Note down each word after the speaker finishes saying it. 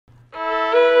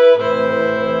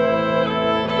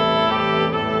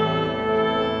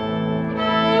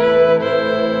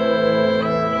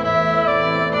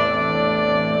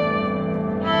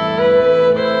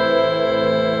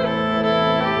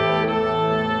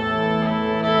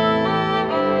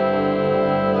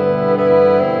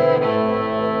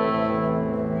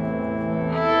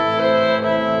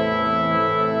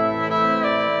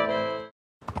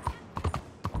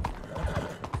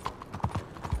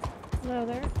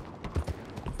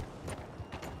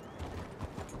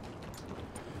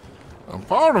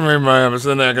Pardon me, ma'am. Is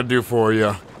there anything I can do for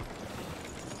you?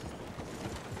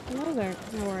 Hello there.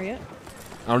 How are you?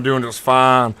 I'm doing just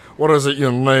fine. What is it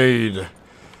you need?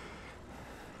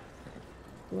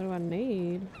 What do I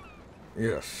need?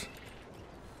 Yes.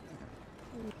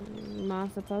 Am I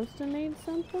supposed to need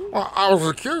something? Well, I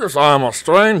was curious. I am a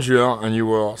stranger, and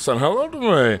you said hello to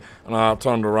me. And I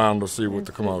turned around to see what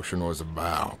the commotion was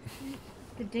about.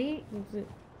 Is it...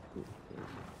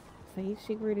 See,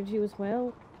 she greeted you as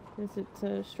well? Is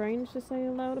it strange to say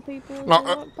hello to people as No,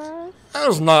 they walk by?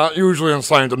 it's not usually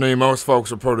insane to me. Most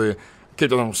folks are pretty keep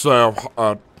to themselves,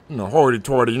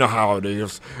 hoity-toity. You know how it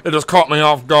is. It just caught me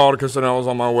off guard because I was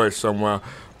on my way somewhere.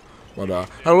 But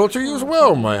hello to you as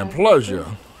well, ma'am. Pleasure.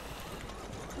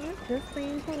 Just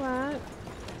being polite.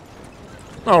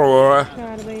 Don't worry.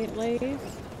 Try to be at least.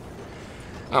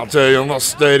 I'll tell you, in this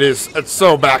state, it's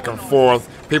so back and forth.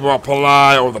 People are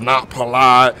polite or they're not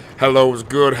polite. Hello is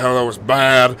good, hello is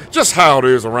bad. Just how it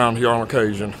is around here on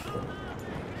occasion.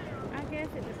 I guess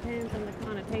it depends on the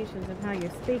connotations of how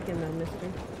you're speaking, though,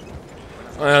 mister.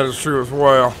 That is true as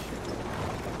well.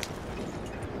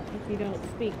 If you don't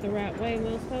speak the right way,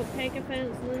 most folk take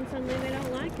offense, and then suddenly they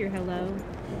don't like your hello.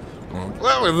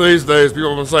 Well, these days,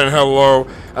 people have been saying hello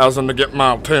as in to get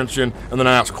my attention and then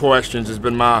ask questions has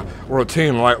been my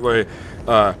routine lately.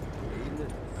 That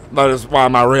is why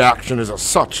my reaction is as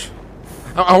such.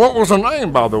 What was her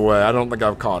name, by the way? I don't think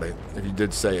I've caught it, if you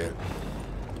did say it.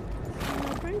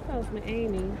 My friend calls me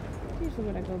Amy. That's usually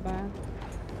what I go by.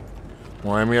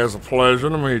 Well, Amy, it's a pleasure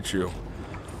to meet you.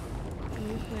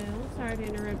 Well, sorry to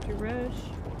interrupt your rush.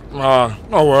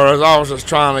 No worries. I was just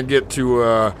trying to get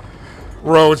to,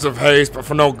 roads of haste, but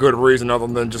for no good reason other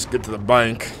than just get to the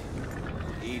bank.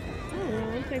 Oh, well,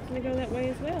 I'm fixing to go that way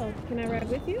as well. Can I ride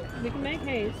with you? We can make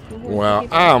haste. Well,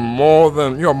 you're more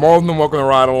than welcome to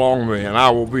ride along with me, and I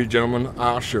will be, gentlemen,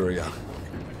 I assure you.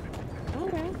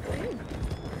 Okay.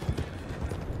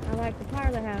 I like the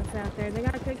parlor house out there. They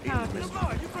got good coffee.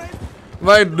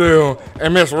 They do,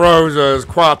 and Miss Rosa is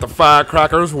quite the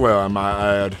firecracker as well, I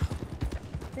might add.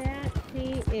 That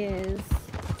she is.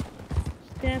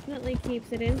 Definitely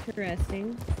keeps it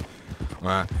interesting.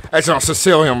 It's on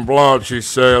Sicilian blood, she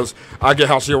says. I get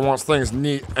how she wants things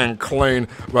neat and clean,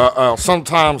 but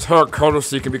sometimes her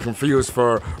courtesy can be confused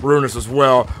for rudeness as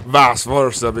well, vice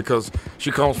versa, because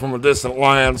she comes from a distant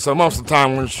land. So most of the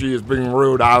time when she is being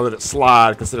rude, I let it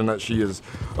slide, considering that she is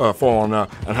a foreigner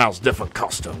and has different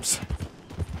customs.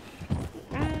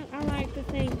 I like to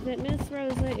think that Miss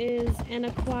Rosa is an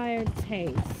acquired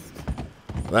taste.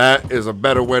 That is a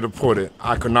better way to put it.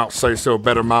 I could not say so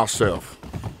better myself.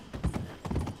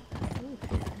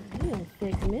 Real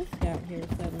thick mist out here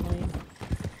suddenly.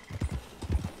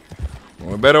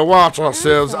 We better watch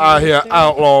ourselves. I hear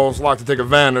outlaws like to take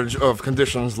advantage of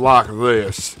conditions like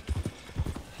this.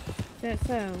 Is that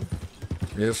so?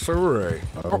 Yes, sir.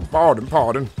 Oh,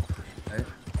 pardon.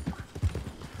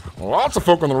 Lots of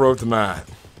folk on the road tonight.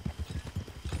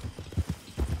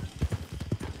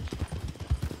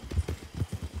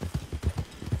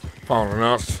 Pardon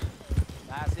us.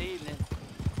 Nice evening.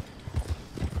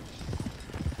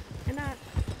 And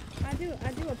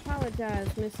I do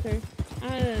apologize, mister.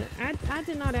 I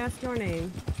did not ask your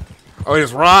name. Oh,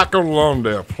 it's Ryker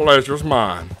Lundale. Pleasure's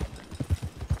mine.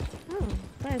 Oh,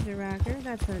 pleasure, Ryker.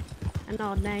 That's an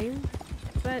odd name.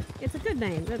 But it's a good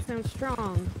name. That sounds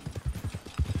strong.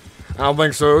 I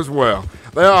think so as well.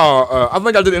 They are, I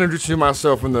think I did introduce you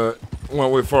myself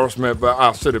when we first met, but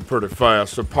I said it pretty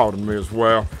fast, so pardon me as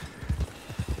well.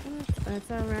 That's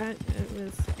all right. It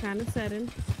was kind of sudden.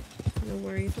 No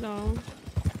worries at all.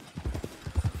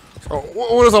 So,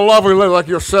 what is a lovely lady like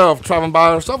yourself traveling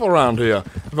by herself around here?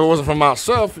 If it wasn't for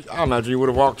myself, I imagine you would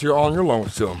have walked here on your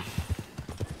lonesome.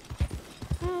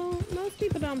 Oh, most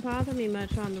people don't bother me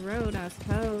much on the road, I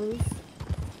suppose.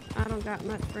 I don't got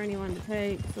much for anyone to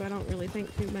take, so I don't really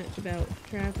think too much about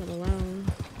traveling alone.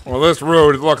 Well, this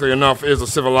road, luckily enough, is a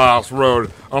civilized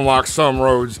road, unlike some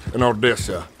roads in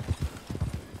Odessa.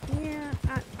 Yeah,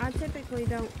 I typically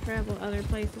don't travel other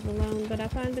places alone, but I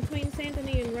find between Saint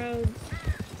Denis and Rhodes,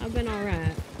 I've been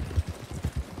alright.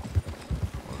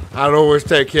 I'd always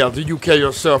take care. Do you carry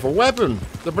yourself a weapon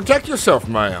to protect yourself,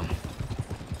 ma'am?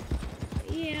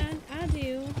 Yeah, I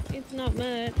do. It's not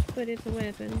much, but it's a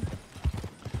weapon.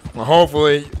 Well,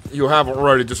 hopefully you have it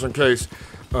ready just in case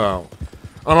an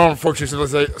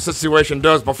unfortunate situation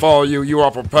does befall you. You are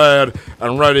prepared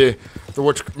and ready for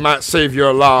which might save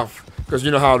your life. Because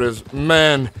you know how it is.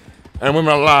 Men and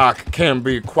women alike can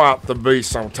be quite the beast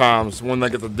sometimes when they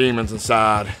get the demons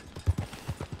inside.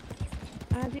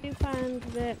 I do find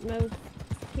that most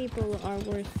people are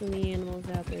worse than the animals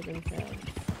out there themselves.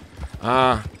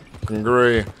 I can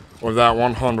agree. with that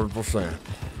 100%.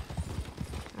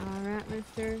 All right,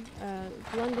 Mr.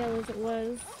 Lundale as it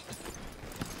was.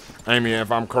 Amy,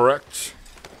 if I'm correct.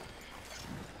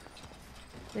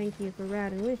 Thank you for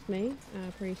riding with me. I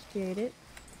appreciate it.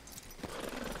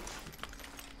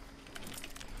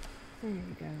 There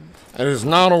you go. It is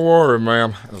not a worry,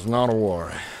 ma'am. It is not a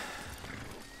worry.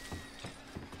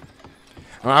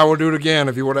 And I will do it again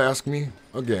if you were to ask me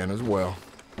again as well.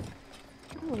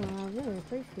 Oh, well, I really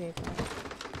appreciate that.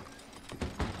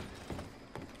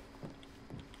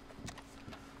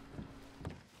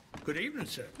 Good evening,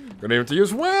 sir. Good evening to you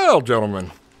as well,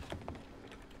 gentlemen.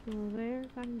 Well, there,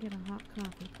 if I can get a hot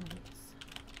coffee, please.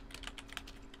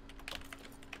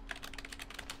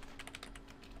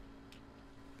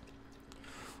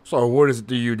 So what is it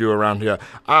do you do around here?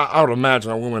 I would imagine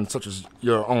a woman such as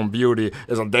your own beauty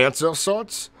is a dancer of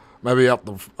sorts. Maybe at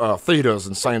the theaters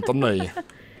in Saint Denis.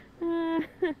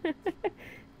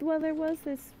 Well, there was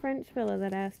this French fella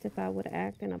that asked if I would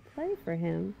act in a play for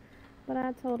him, but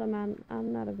I told him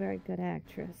I'm not a very good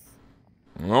actress.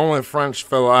 The only French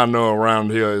fella I know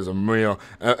around here is Emile.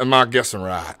 Am I guessing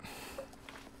right?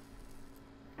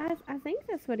 I think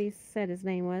that's what he said his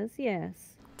name was,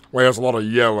 yes. Wears a lot of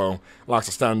yellow. Likes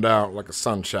to stand out like a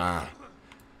sunshine.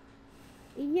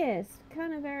 Yes,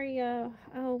 kind of very,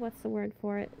 what's the word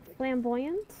for it?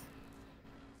 Flamboyant?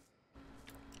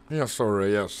 Yes, sir,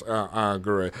 yes, I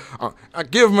agree.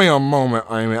 Give me a moment,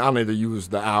 Amy. I need to use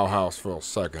the owl house for a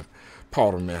second.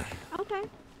 Pardon me. Okay.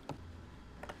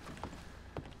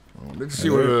 Did you see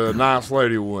what a nice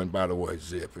lady went, by the way,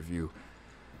 Zip, if you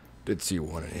did see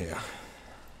one in here?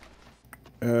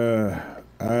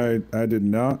 I did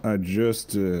not. I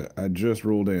just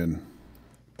rolled in.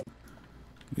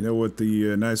 You know what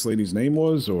the nice lady's name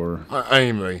was, or?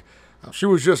 Amy. She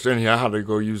was just in here. I had to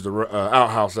go use the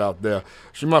outhouse out there.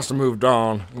 She must have moved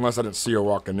on, unless I didn't see her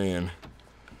walking in.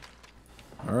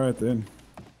 All right, then.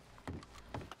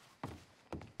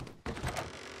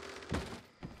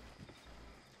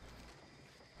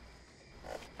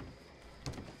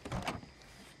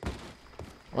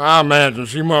 Well, I imagine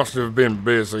she must have been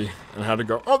busy and had to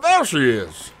go. Oh, there she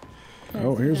is.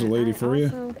 Oh, here's a lady for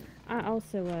you. I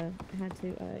also had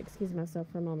to excuse myself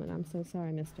for a moment. I'm so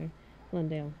sorry, Mr.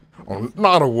 Lundale. Oh,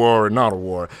 not a worry, not a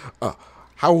worry.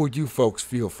 How would you folks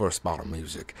feel for a spot of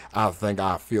music? I think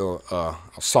I feel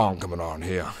a song coming on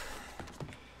here.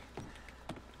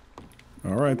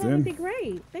 All right, That would be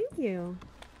great. Thank you.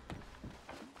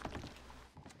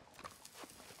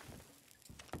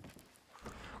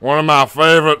 One of my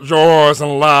favorite joys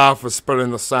in life is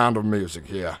spreading the sound of music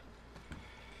here.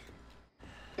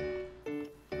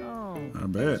 Oh, I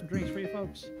bet. some drinks for you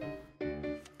folks.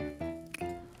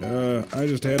 I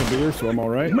just had a beer, so I'm all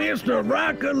right. Mr.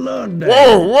 Ryker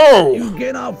Lundale. Whoa! You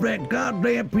get off that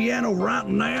goddamn piano right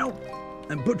now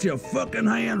and put your fucking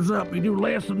hands up. You do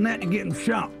less than that, you're getting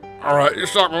shot. All right, you're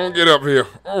not gonna get up here.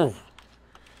 Oh.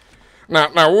 Now,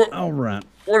 All right.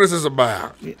 what is this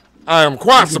about? I am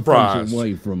quite surprised. Face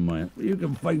away from me. You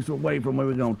can face away from me.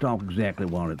 We're gonna talk exactly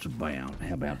what it's about.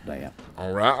 How about that?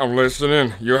 All right, I'm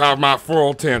listening. You have my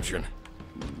full attention.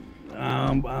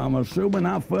 I'm assuming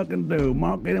I fucking do.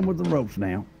 Mark, get in with the ropes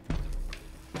now.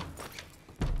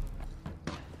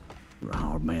 You're a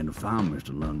hard man to find,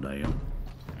 Mr. Lundale.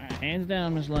 Hands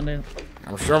down, Miss Lundale.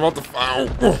 I'm sure I'm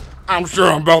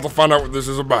about to find out what this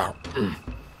is about.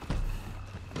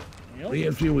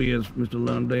 Yes, you is, Mr.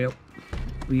 Lundale.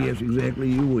 Yes, exactly,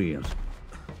 you is.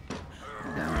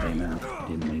 Damn, I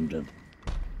didn't mean to.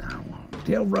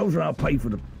 Tell Rosa I'll pay for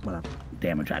the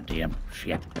damage I did.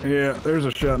 Shit. Yeah, there's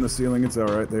a shot in the ceiling. It's all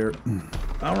right there.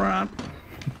 All right.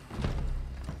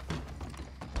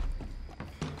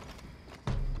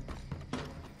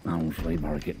 Honestly,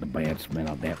 I get the bad smell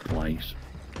of that place.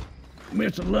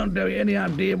 Mr. Lundale, any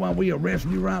idea why we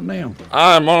arresting you right now?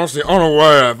 I'm honestly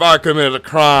unaware. If I committed a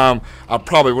crime, I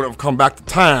probably wouldn't have come back to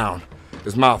town,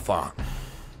 is my thought.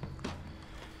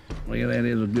 Well, that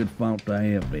is a good fault to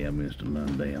have there, Mr.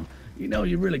 Lundale. You know,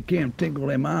 you really can't tickle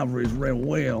them ivories real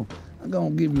well. I'm gonna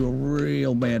give you a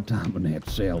real bad time in that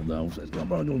cell, though. So it's gonna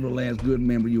probably go to the last good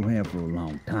memory you have for a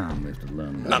long time, Mr.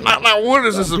 Lundale. Now, what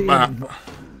is this about?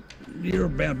 You're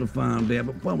about to find out,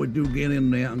 but before we do get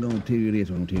in there, I'm gonna tell you this,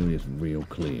 real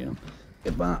clear.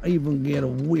 If I even get a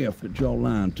whiff that you're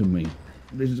lying to me,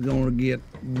 this is gonna get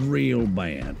real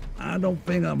bad. I don't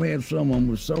think I've had someone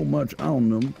with so much on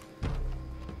them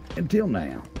until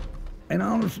now. And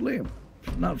honestly,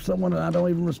 it's not someone that I don't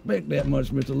even respect that much,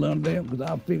 Mr. Lundale, because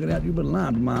I figured out you've been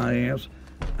lying to my ass,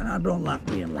 and I don't like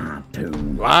being lied to.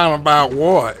 Lying about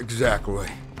what, exactly?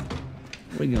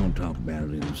 We're gonna talk about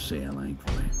it in the cell, ain't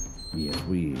we? Yes,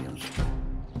 we is.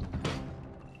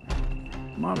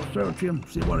 Mark, search him,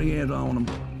 see what he has on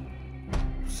him.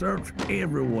 Search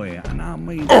everywhere, and I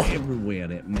mean everywhere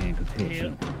that man could touch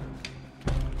him.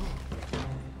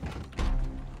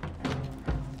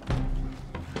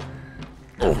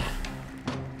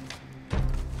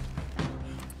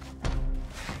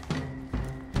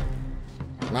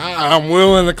 I'm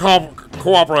willing to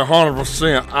cooperate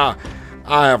 100%.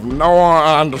 I have no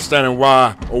understanding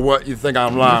why or what you think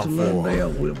I'm lying Mr. for.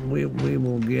 Lundale, we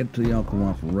will get to your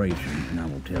cooperation, and I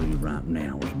will tell you right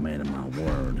now, as a man of my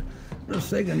word. The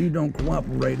second you don't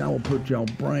cooperate, I will put your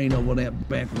brain over that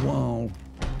back wall,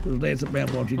 because that's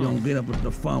about what you're going to get up at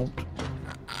the fort.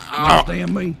 You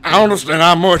understand me? I understand.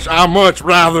 I much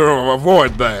rather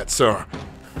avoid that, sir.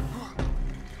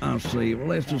 I see. Well,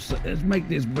 let's make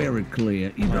this very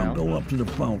clear. You don't go up to the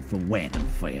fort for whack and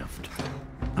theft.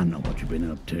 I know what you've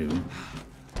been up to.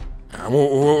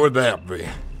 What would that be?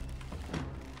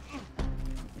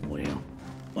 Well,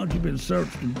 once you've been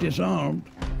searched and disarmed,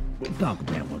 we'll talk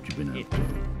about what you've been up to.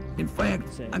 In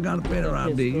fact, I got a better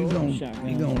idea. You're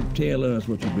gonna tell us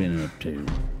what you've been up to.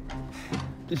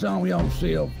 Disarm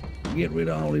yourself, get rid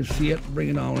of all this shit, bring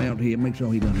it all out here, make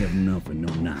sure he don't have nothing,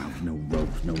 no knives, no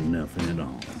ropes, no nothing at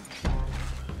all.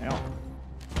 Ow.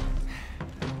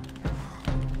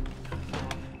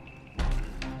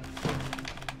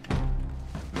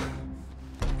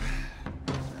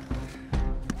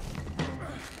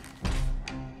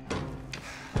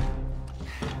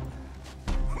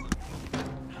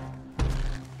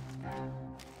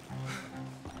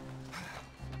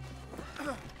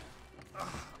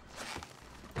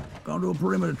 Gonna do a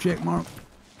perimeter check, Mark.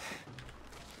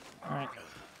 All right.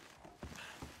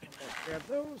 Grab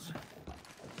those.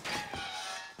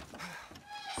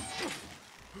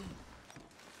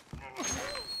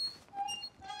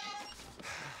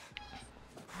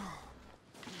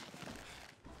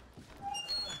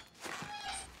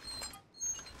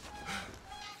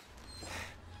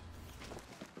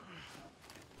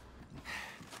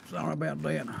 Sorry about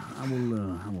that. I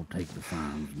will take the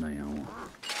fines now.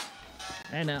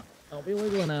 Hey now, don't be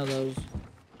wiggling out of those.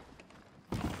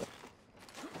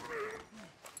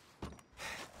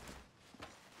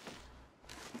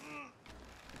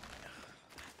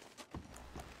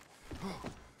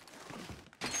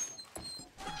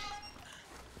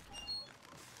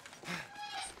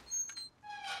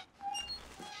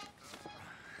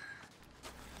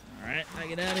 Alright, I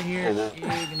get out of here. You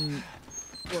can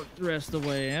work the rest of the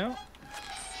way out.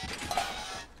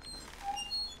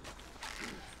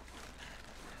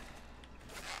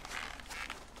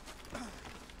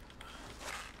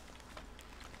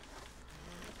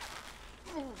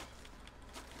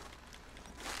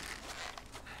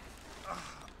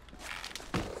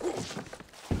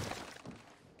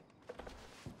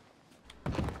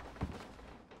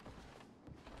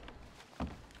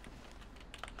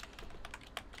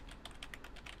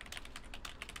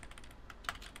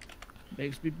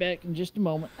 Begs be back in just a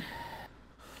moment.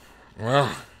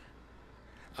 Well,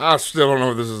 I still don't know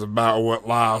what this is about, what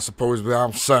lie supposedly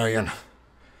I'm saying.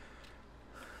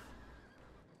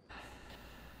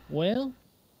 Well,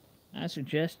 I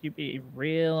suggest you be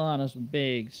real honest with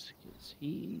Biggs, because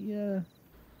he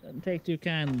doesn't take too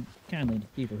kindly to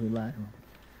people who lie to him.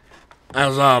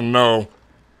 As I know,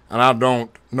 and I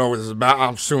don't know what this is about,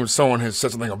 I'm assuming someone has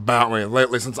said something about me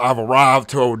lately since I've arrived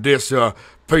to Odessa.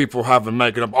 People have been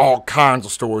making up all kinds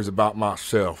of stories about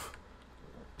myself.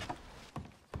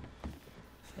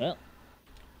 Well,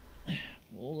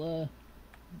 we'll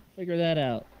figure that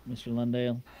out, Mr.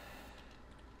 Lundale.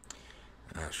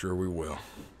 Sure we will.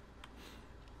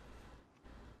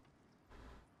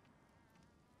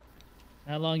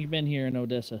 How long you been here in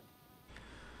Odessa?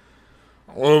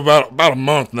 Well, about a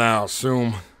month now, I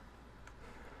assume.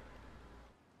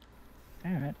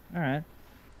 All right.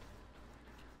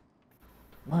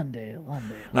 Lundale.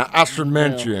 Now, I should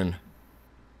mention,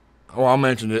 I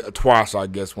mentioned it twice, I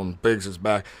guess, when Biggs is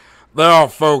back. There are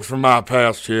folks from my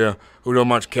past here who don't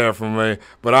much care for me,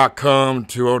 but I come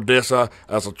to Odessa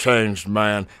as a changed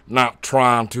man, not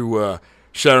trying to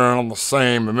share on the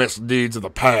same misdeeds of the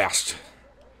past.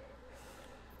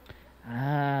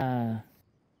 Ah.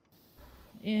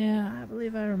 Yeah, I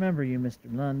believe I remember you, Mr.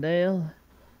 Lundale.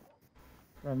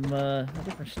 From a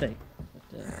different state.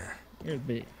 But you're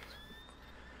big.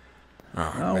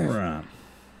 All right.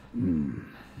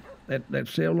 That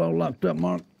cell all locked up,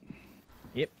 Mark?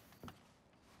 Yep.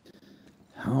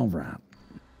 All right.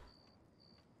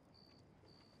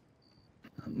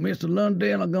 Mr.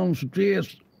 Lundale, I'm going to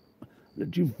suggest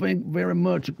that you think very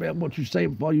much about what you say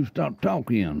before you start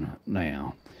talking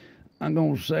now. I'm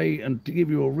going to say, and to give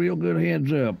you a real good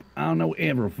heads up, I know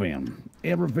everything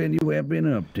you have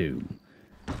been up to.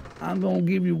 I'm gonna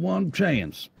give you one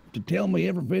chance to tell me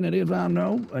everything it is I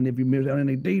know, and if you miss out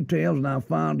any details and I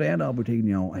find out, I'll be taking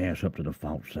your ass up to the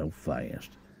fault so fast.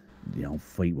 Your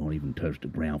feet won't even touch the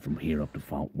ground from here up to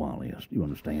Fort Wallace. You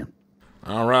understand?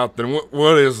 All right, then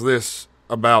what is this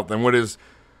about then? What is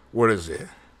it?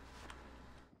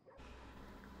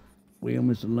 Well,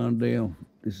 Mr. Lundale,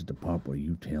 this is the part where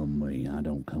you tell me. I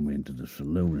don't come into the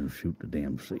saloon and shoot the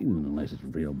damn ceiling unless it's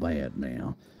real bad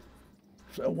now.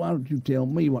 So why don't you tell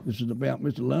me what this is about,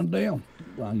 Mr. Lundale,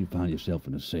 while you find yourself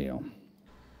in a cell?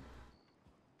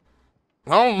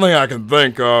 The only thing I can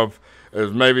think of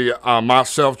is maybe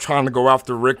myself trying to go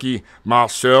after Ricky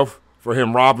myself for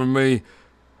him robbing me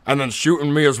and then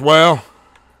shooting me as well.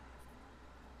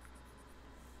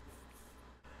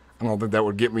 I don't think that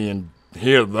would get me in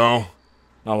here, though.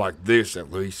 Not like this,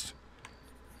 at least.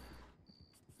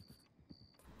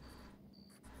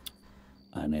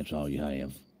 And that's all you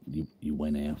have? You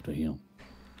went after him?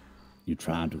 You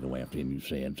tried to go after him, you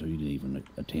said, so you didn't even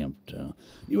attempt.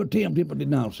 You attempted but did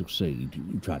not succeed.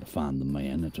 You tried to find the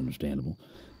man, that's understandable.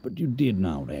 But you did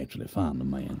not actually find the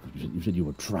man. You said you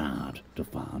were tried to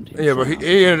find him. Yeah, but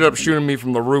he ended up shooting me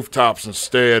from the rooftops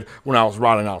instead when I was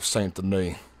riding out St.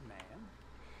 Denis.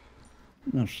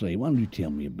 Now, say, why don't you tell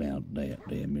me about that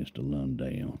there, Mr.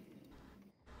 Lundale?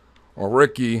 Well,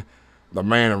 Ricky, the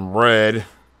man in red,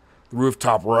 the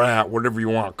rooftop rat, whatever you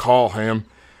want to call him,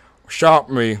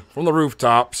 shot me from the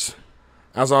rooftops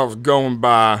as I was going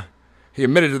by. He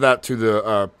admitted to that to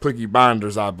the Plicky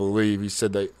Binders, I believe. He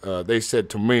said they said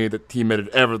to me that he admitted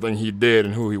everything he did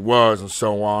and who he was and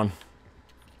so on.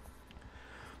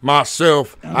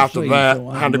 Myself, after that,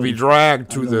 had to be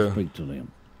dragged to the... Speak to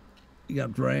them. You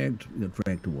got dragged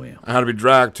to where? I had to be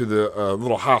dragged to the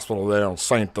little hospital there on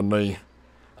St. Denis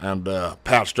and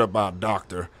patched up by a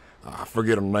doctor. I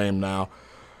forget her name now.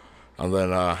 And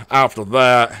then after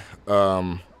that,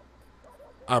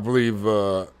 I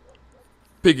believe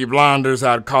Peaky Blinders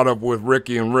had caught up with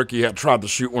Ricky, and Ricky had tried to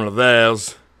shoot one of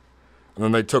theirs. And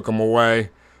then they took him away.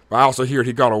 But I also hear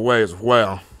he got away as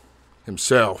well,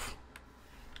 himself.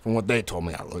 From what they told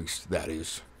me, at least, that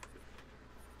is.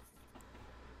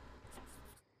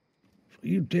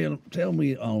 You tell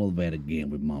me all of that again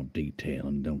with more detail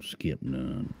and don't skip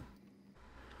none.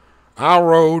 I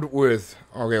rode with,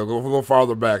 okay, I'll go a little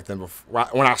farther back then,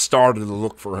 when I started to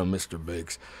look for him, Mr.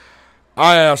 Biggs.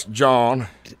 I asked John.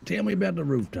 Tell me about the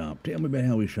rooftop. Tell me about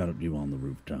how he shot at you on the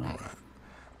rooftop. All right.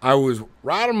 I was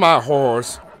riding my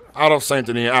horse out of St.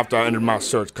 Denis after I ended my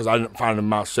search because I didn't find him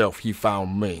myself. He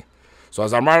found me. So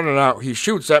as I'm riding out, he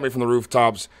shoots at me from the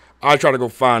rooftops. I try to go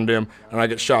find him, and I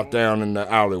get shot down in the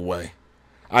alleyway.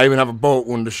 I even have a bullet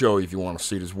wound to show you if you want to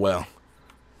see it as well.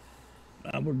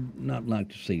 I would not like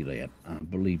to see that. I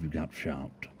believe you got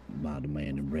shot by the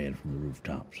man in red from the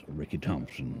rooftops, Ricky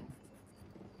Thompson.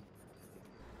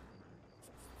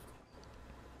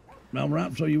 All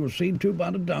right, so you were seen to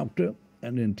by the doctor,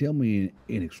 and then tell me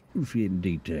in excruciating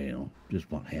detail just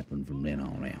what happened from then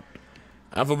on out.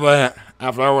 After that,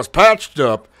 after I was patched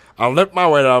up, I limped my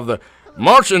way out of there,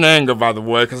 much in anger, by the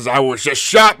way, because I was just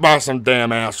shot by some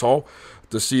damn asshole,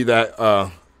 to see that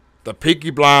the Peaky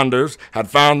Blinders had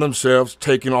found themselves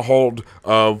taking a hold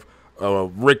of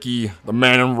Ricky, the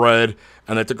man in red,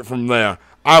 and they took it from there.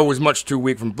 I was much too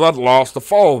weak from blood loss to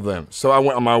follow them, so I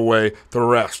went on my way to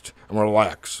rest and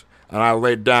relax. And I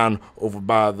laid down over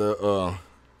by the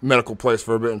medical place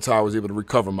for a bit until I was able to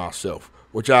recover myself,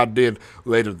 which I did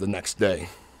later the next day.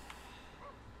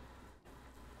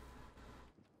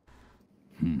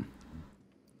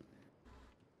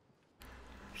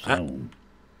 So,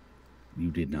 you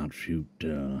did not shoot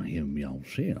him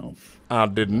yourself? I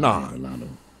did not.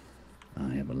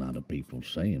 I have a lot of people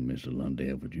saying, Mr.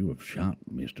 Lundale, that you have shot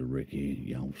Mr. Ricky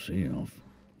yourself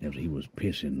as he was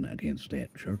pissing against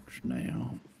that church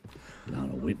now. A lot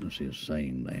of witnesses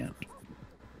saying that.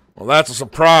 Well, that's a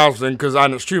surprise then, because I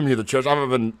didn't shoot him near the church. I've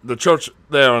been the church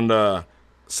there in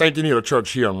St. Denis, the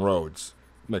church here on Rhodes.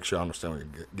 Make sure I understand what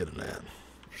you're getting at.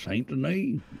 St.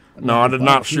 Denis? No, I did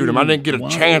not shoot him. I didn't get a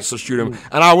chance to shoot him.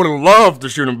 And I would have loved to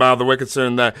shoot him, by the way,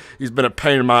 considering that he's been a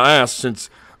pain in my ass since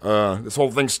this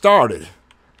whole thing started.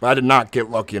 But I did not get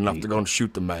lucky enough to go and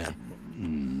shoot the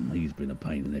man. He's been a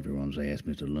pain in everyone's ass,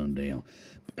 Mr. Lundale.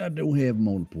 I do have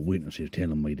multiple witnesses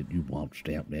telling me that you watched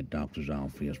out that doctor's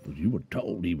office, but you were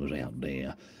told he was out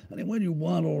there. And then when you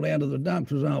waddled out of the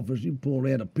doctor's office, you pulled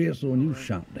out a pistol and you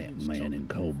shot that man in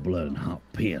cold blood and hot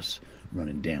piss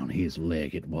running down his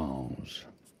leg it was.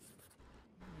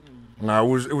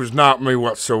 No, it was not me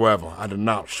whatsoever. I did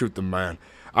not shoot the man.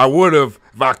 I would have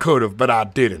if I could have, but I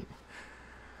didn't.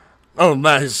 Other than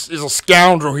that, he's a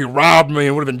scoundrel. He robbed me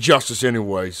and would have been justice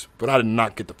anyways. But I did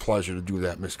not get the pleasure to do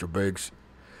that, Mr. Biggs.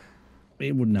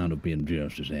 It would not have been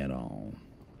justice at all.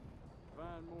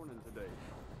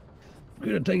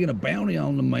 Could have taken a bounty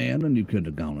on the man, and you could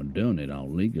have gone and done it all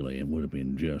legally. It would have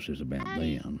been justice about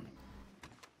then.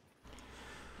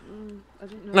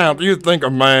 Now, do you think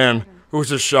a man who was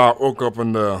just shot, woke up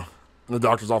in the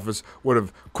doctor's office, would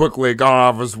have quickly gone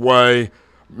out of his way,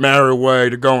 merry way,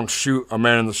 to go and shoot a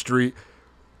man in the street?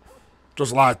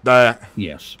 Just like that?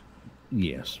 Yes.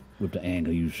 Yes. With the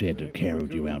anger you said that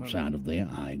carried you outside of there,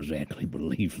 I exactly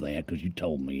believe that, because you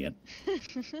told me it.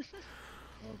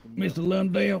 Mr.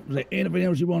 Lundale, is there anything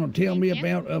else you want to tell me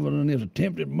about other than this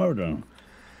attempted murder?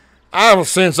 I have a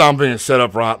sense I'm being set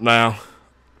up right now.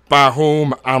 By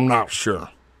whom, I'm not sure.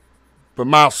 But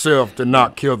myself did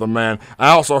not kill the man. I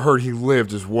also heard he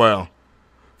lived as well.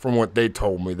 From what they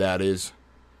told me, that is.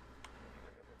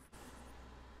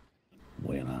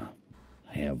 Well,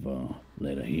 I have a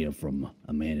letter here from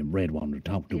a man in red wanting to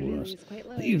talk to us.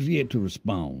 He is yet to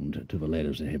respond to the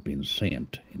letters that have been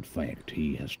sent. In fact,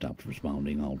 he has stopped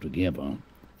responding altogether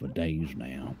for days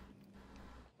now.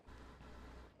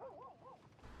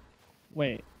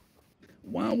 Wait.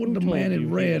 Why would the man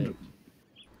in red...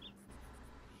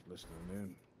 Listening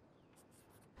in.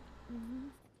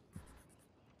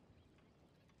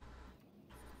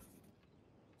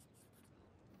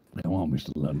 Come on,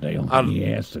 Mr. Lundale. He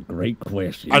asked a great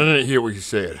question. I didn't hear what you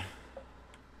said.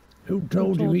 Who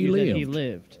told you he lived? That he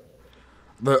lived?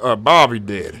 Bobby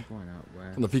did.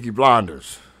 From the Peaky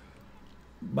Blinders.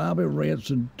 Bobby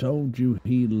Redson told you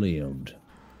he lived.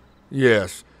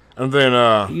 Yes. And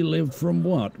then, He lived from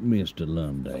what, Mr.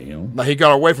 Lundale? he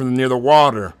got away from near the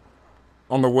water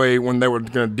on the way when they were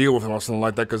going to deal with him or something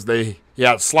like that, because he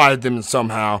had slided them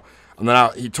somehow. And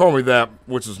then he told me that,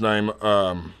 what's his name,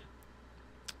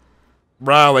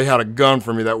 Riley had a gun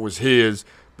for me that was his,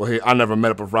 but I never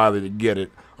met up with Riley to get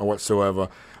it or whatsoever.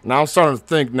 Now I'm starting to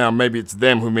think now maybe it's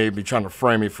them who may be trying to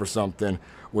frame me for something,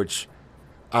 which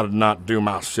I did not do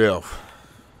myself.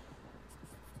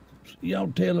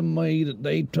 Y'all telling me that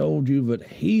they told you that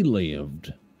he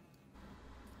lived,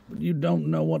 but you don't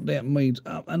know what that means.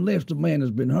 Unless the man has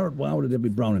been hurt, why would it be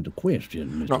brought into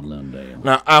question, Mr. Lundale?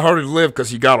 Now, I heard he lived because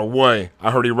he got away.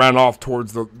 I heard he ran off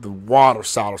towards the water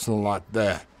side or something like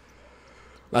that.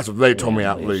 That's what they told me,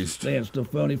 at least. That's the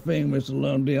funny thing, Mr.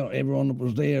 Lundale. Everyone that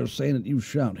was there is saying that you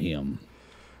shot him.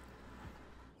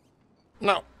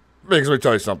 Now, Biggs, let me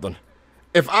tell you something.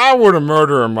 If I were to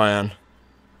murder a man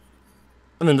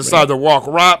and then decide to walk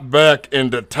right back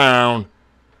into town,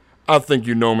 I think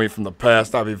you know me from the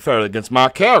past. I'd be fairly against my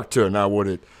character, now would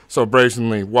it? So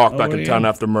brazenly walk back in town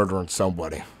after murdering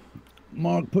somebody.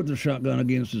 Mark, put the shotgun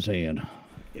against his head.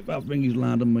 If I think he's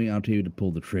lying to me, I'll tell you to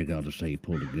pull the trigger. I'll just say he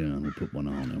pulled a gun. We'll put one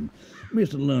on him.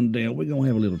 Mr. Lundale, we're going to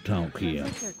have a little talk here.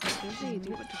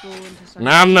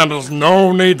 Now, there's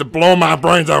no need to blow my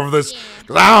brains over this,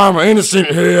 because I'm innocent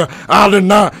here. I did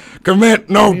not commit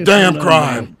no Mr. damn Lundale,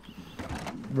 crime.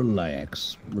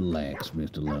 Relax,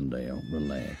 Mr. Lundale,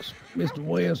 relax. Mr.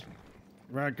 West.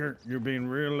 Ryker, you're being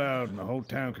real loud and the whole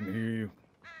town can hear you.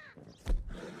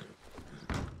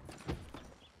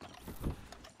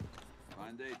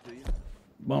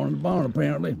 Born in the barn,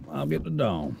 apparently. I'll get the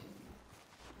dog.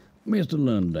 Mr.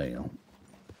 Lundale,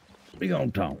 we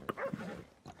gonna talk.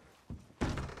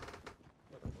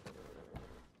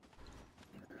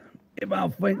 If I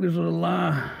think this is a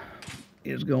lie,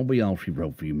 it's gonna be all she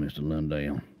wrote for you, Mr.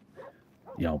 Lundale.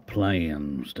 Your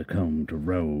plans to come to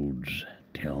Rhodes,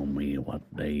 tell me what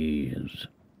they is.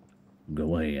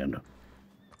 Go ahead.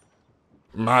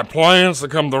 My plans to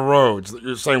come to Rhodes.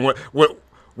 You're saying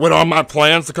what are my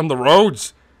plans to come to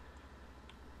Rhodes?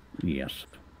 Yes.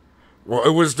 Well,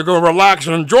 it was to go relax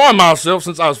and enjoy myself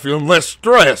since I was feeling less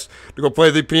stressed. To go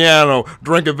play the piano,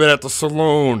 drink a bit at the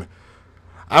saloon.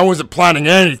 I wasn't planning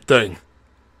anything.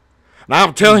 And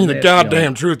I'm telling you the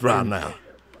goddamn truth right now.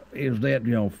 Is that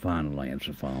your final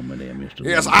answer for me there, Mr.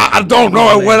 Yes, Lundale? I don't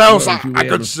know what else I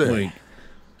could say.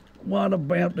 What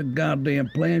about the goddamn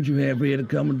plans you have here to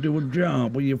come and do a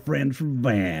job with your friends from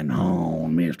Van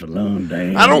Horn, Mr.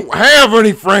 Lundale? I don't have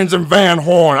any friends in Van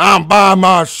Horn. I'm by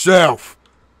myself.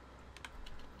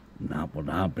 Not what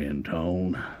I've been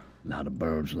told. A lot of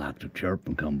birds like to chirp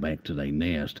and come back to their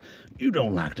nest. You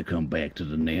don't like to come back to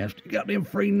the nest. You got them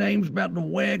free names about the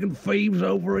wagon thieves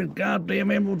over in goddamn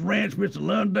Emerald Ranch, Mr.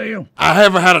 Lundale? I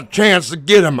haven't had a chance to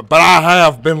get him, but I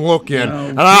have been looking,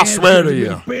 and I swear to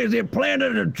you. Busy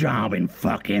planning a job in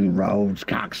fucking Rhodes,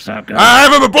 cocksucker. I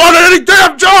haven't been planning any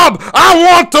damn job! I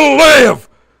want to live!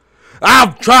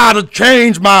 I've tried to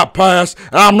change my past,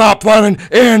 and I'm not planning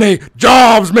any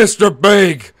jobs, Mr.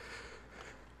 Big.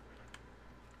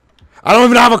 I don't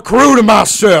even have a crew to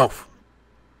myself.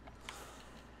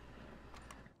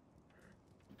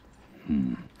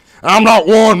 I'm not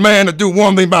one man to do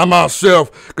one thing by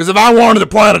myself, because if I wanted to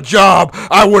plan a job,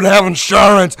 I would have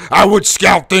insurance, I would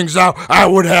scout things out, I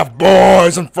would have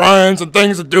boys and friends and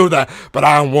things to do that. But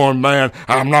I'm one man.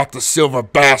 I'm not the silver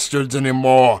bastards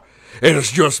anymore. It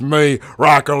is just me,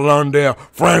 Ryker Lundale,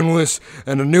 friendless,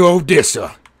 and the new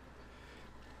Odessa.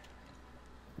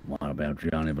 What about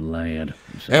Johnny the lad?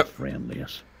 He says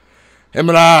friendliest. Him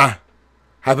and I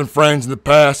have been friends in the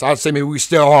past. I'd say maybe we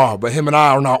still are, but him and I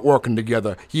are not working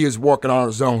together. He is working on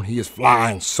his own. He is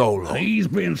flying solo. He's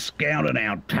been scouting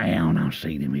out town. I've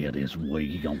seen him here this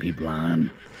week. He gonna keep lying?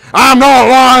 I'm not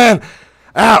lying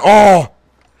at all.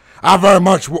 I very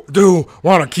much do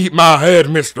want to keep my head,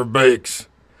 Mr. Biggs.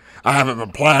 I haven't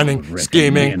been planning,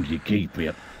 scheming. You keep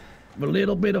it. A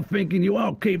little bit of thinking you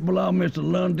are capable of, Mr.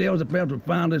 Lundale's about to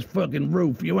find this fucking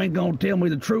roof. You ain't gonna tell me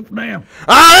the truth now?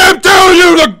 I am telling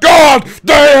you the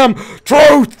goddamn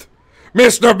truth,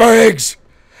 Mr. Biggs.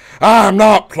 I'm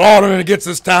not plotting against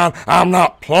this town. I'm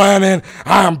not planning.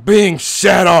 I'm being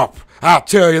set up. I'll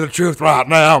tell you the truth right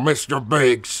now, Mr.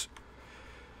 Biggs.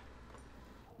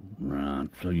 Right,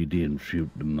 so you didn't shoot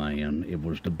the man. It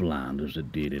was the blinders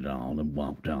that did it all and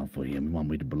walked off with him. You want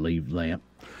me to believe that?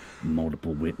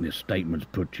 Multiple witness statements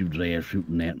put you there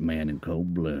shooting that man in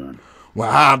cold blood. Well,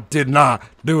 I did not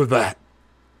do that.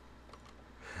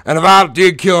 And if I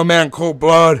did kill a man in cold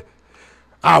blood,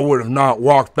 I would have not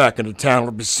walked back into town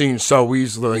to be seen so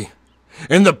easily.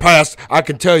 In the past, I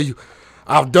can tell you,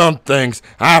 I've done things.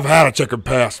 I've had a checkered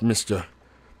past, Mr.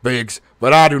 Biggs,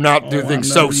 but I do not do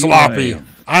things so sloppy.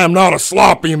 I am not a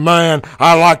sloppy man.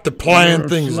 I like to plan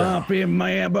things out. Sloppy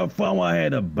man. Before I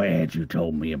had a badge, you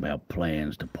told me about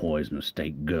plans to poison a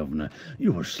state governor.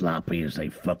 You were sloppy as they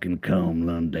fucking come,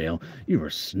 Lundale. You're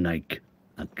a snake.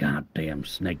 A goddamn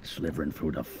snake slithering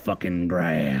through the fucking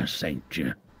grass, ain't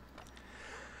you?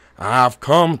 I've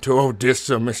come to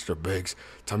Odessa, Mr. Biggs,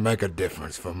 to make a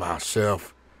difference for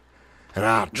myself. And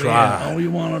I'll try. Yeah, all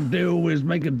you want to do is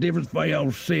make a difference for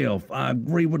yourself. I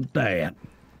agree with that.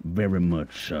 Very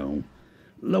much so.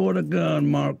 Lower the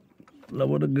gun, Mark.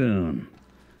 Lower the gun.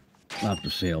 Lock the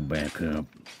cell back up.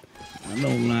 I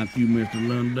don't like you, Mr.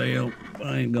 Lundale, but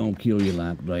I ain't gonna kill you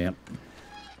like that.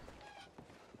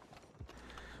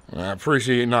 I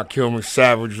appreciate you not killing me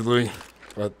savagely,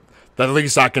 but the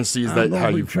least I can see is that how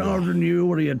you feel. I'm charging you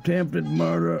with the attempted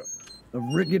murder of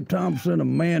Ricky Thompson, a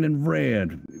man in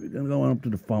red. You're gonna go up to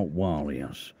the Fort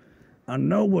Wallace. I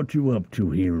know what you up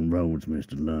to here in Rhodes,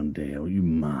 Mr. Lundale. You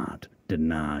might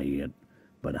deny it,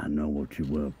 but I know what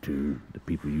you up to. The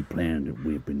people you planned it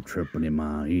with been tripping in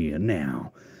my ear.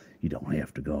 Now, you don't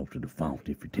have to go up to the fort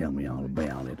if you tell me all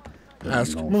about it.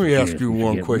 Let me ask you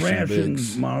one question,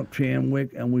 Biggs. Mark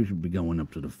Chanwick, and we should be going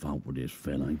up to the fort with this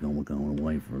fella. He's going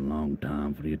away for a long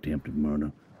time for the attempted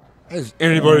murder. Is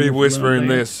anybody whispering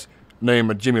this name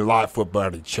of Jimmy Lightfoot by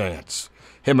any chance?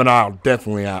 Him and I are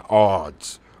definitely at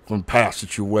odds from past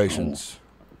situations.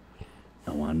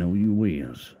 Oh, I know you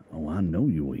is. Oh, I know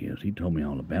you is. He told me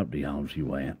all about the odds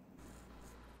you at.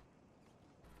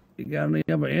 You got any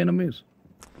other enemies?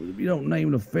 If you don't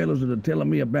name the fellas that are telling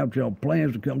me about your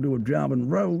plans to come do a job in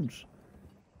Rhodes,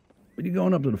 but you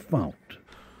going up to the fort?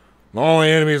 The only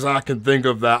enemies I can think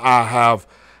of that I have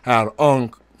had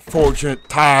unfortunate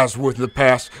ties with in the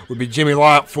past would be Jimmy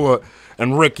Lightfoot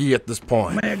and Ricky at this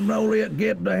point. Magnolia,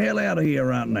 get the hell out of here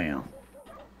right now.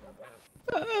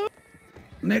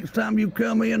 Next time you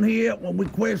come in here, when we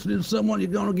questioning someone, you're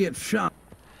gonna get shot.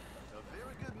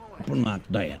 Something like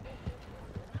that.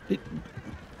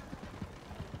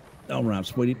 All right,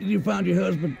 sweetie. Did you find your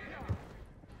husband?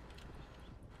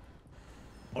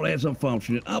 Oh, that's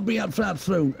unfortunate. I'll be outside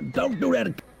soon. Don't do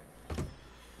that.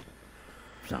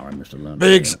 Sorry, Mr. Lundale.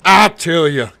 Biggs, I tell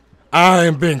you, I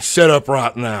am being set up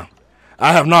right now.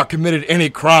 I have not committed any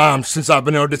crimes since I've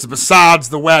been in Odessa besides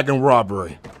the wagon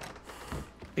robbery.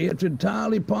 It's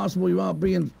entirely possible you are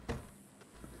being...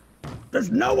 Does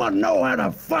no one know how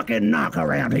to fucking knock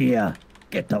around here?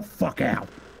 Get the fuck out.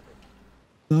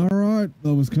 All right,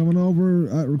 I was coming over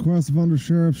at request of Under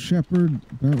Sheriff Shepard.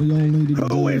 Apparently, y'all needed.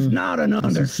 Who is not an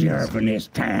undersheriff in this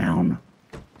town?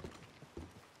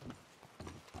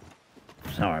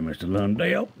 Sorry, Mr.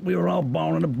 Lundale. We were all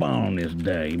born in a barn this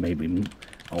day. Maybe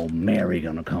old Mary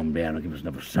gonna come down and give us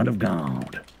another son of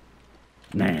God.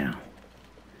 Now,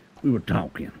 we were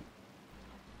talking.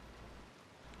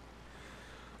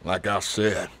 Like I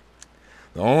said,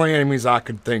 the only enemies I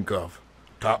could think of,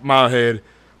 top of my head,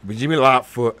 would be Jimmy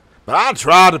Lightfoot. But I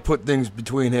tried to put things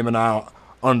between him and I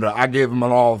under. I gave him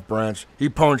an olive branch. He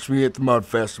punched me at the Mud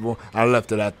Festival. I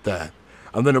left it at that.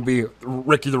 and then it'll be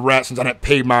Ricky the Rat since I didn't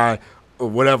pay my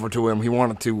whatever to him. He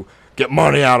wanted to get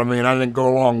money out of me, and I didn't go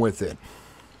along with it.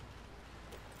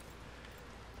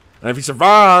 And if he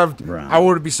survived, I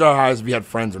wouldn't be surprised if he had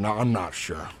friends or not. I'm not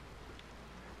sure.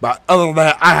 But other than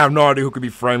that, I have no idea who could be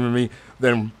framing me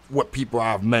than what people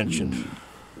I've mentioned.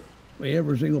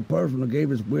 Every single person that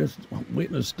gave his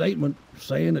witness statement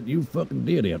saying that you fucking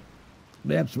did it.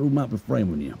 That's who might be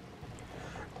framing you.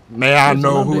 May I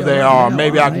know who they are?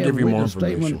 Maybe I can give you more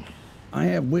information. I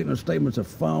have witness statements of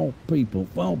foul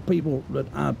people that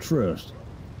I trust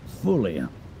fully,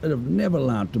 that have never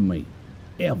lied to me,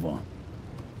 ever.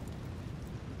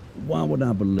 Why would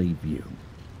I believe you?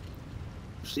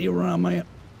 See where I'm at?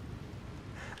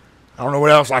 I don't know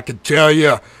what else I could tell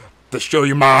you to show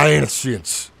you my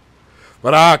innocence.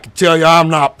 But I can tell you I'm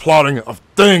not plotting a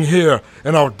thing here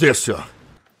in Odessa.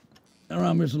 All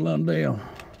right, Mr. Lundale.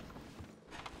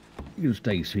 You can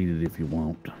stay seated if you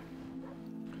want.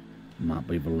 Might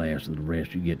be the last of the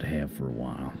rest you get to have for a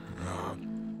while.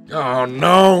 Oh,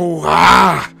 no.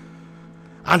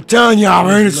 I'm telling you I'm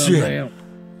innocent.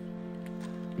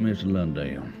 Mr.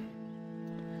 Lundale,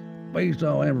 based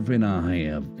on everything I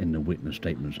have in the witness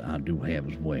statements I do have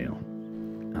as well,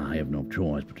 I have no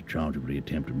choice but to charge you with the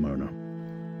attempted murder.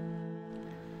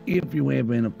 If you have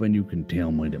anything you can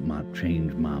tell me that might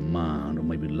change my mind or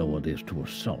maybe lower this to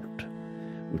assault,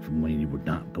 which would mean you would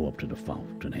not go up to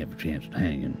default and have a chance at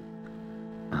hanging,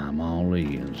 I'm all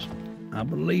ears. I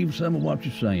believe some of what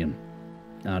you're saying.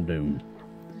 I do.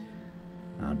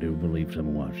 I do believe some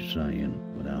of what you're saying,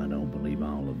 but I don't believe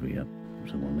all of it.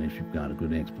 So unless you've got a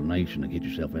good explanation to get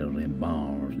yourself out of them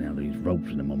bars, now these ropes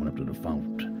in the moment up to the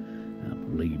fault, I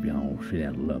believe y'all shit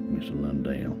out of luck, Mr.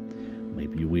 Lundale.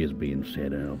 Maybe you is being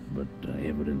set up, but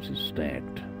evidence is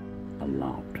stacked a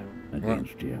lot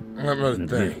against you. And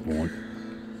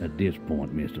at this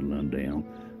point, Mr. Lundale,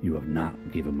 you have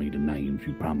not given me the names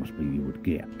you promised me you would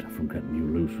get from cutting you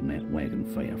loose from that wagon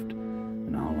theft.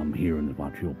 And all I'm hearing is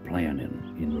what you're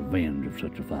planning in revenge of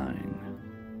such a thing.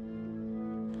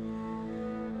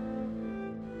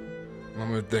 I'm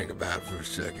gonna think about it for a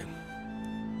second.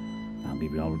 I'll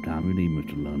give you all the time you need,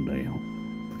 Mr. Lundale,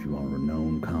 but you are a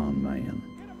known con man.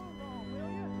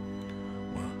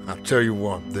 Well, I'll tell you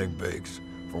one thing, Biggs.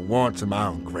 For once in my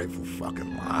ungrateful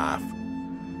fucking life,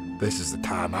 this is the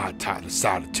time I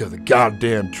decided to tell the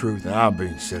goddamn truth, and I'm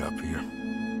being set up here.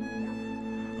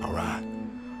 Alright.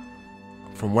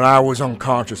 From when I was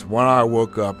unconscious, when I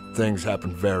woke up, things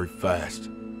happened very fast.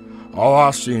 All I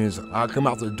seen is I come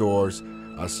out the doors,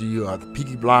 I see the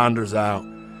Peaky Blinders out,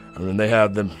 and then they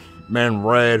have the man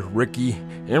Red, Ricky,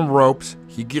 in ropes.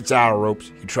 He gets out of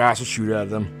ropes, he tries to shoot at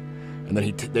them, and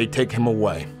then they take him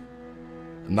away.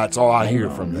 And that's all I hear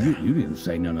from them. You didn't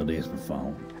say none of this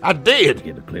before. I did!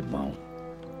 Get the clip on.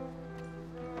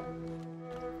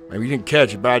 Maybe you didn't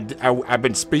catch it, but I've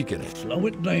been speaking it. Slow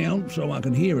it down so I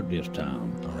can hear it this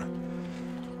time. All right.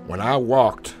 When I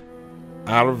walked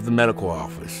out of the medical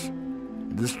office,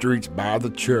 the streets by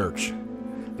the church,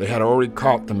 they had already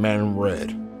caught the man in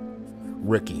red,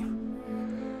 Ricky.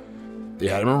 They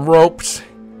had him in ropes.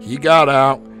 He got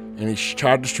out, and he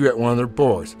tried to shoot at one of their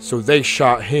boys. So they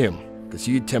shot him, because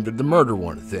he attempted to murder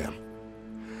one of them.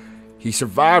 He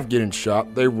survived getting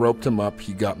shot. They roped him up.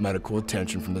 He got medical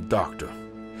attention from the doctor.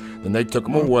 Then they took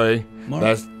him away. Mark,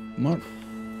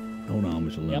 hold on,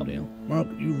 Mr. Lundale. Yep. Mark,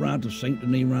 you ride to St.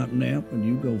 Denis right now, and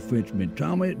you go fetch me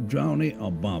Tommy, Johnny,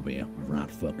 or Bobby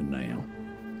right fucking now.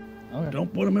 Okay.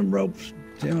 Don't put them in ropes.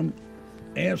 Tell them,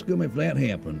 ask them if that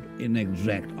happened in the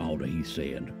exact order he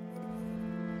said.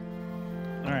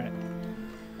 All right.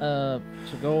 So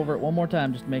go over it one more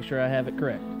time just to make sure I have it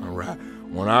correct. All right.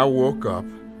 When I woke up,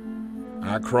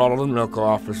 I crawled in the medical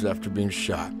office after being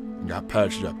shot and got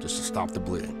patched up just to stop the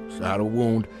bleeding. So I had a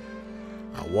wound.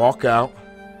 I walk out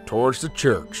towards the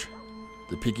church.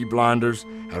 The Peaky Blinders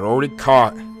had already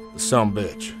caught the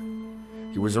sumbitch.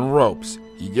 He was in ropes.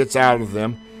 He gets out of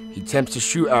them. He attempts to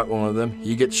shoot at one of them.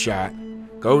 He gets shot,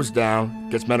 goes down,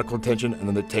 gets medical attention, and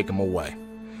then they take him away.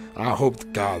 I hope to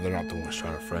God they're not the ones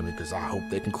trying to frame me, because I hope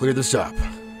they can clear this up.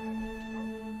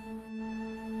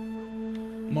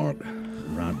 Mark,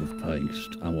 ride with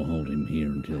paste. I will hold him here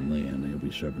until then. He'll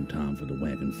be serving time for the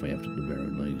wagon theft at the very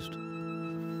least.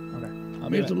 Okay.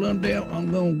 Mr. Lundale,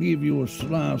 I'm going to give you a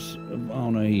slice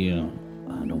on a,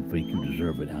 I don't think you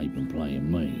deserve it how you've been playing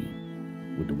me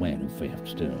with the wagon theft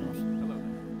stuff.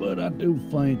 But I do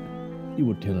think you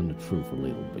were telling the truth a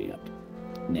little bit.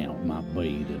 Now, it might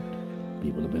be that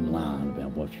people have been lying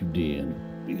about what you did.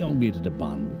 You're going to get to the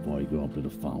bottom before you go up to the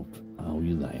fault. I owe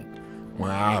you that. Well,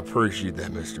 I appreciate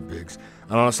that, Mr. Biggs.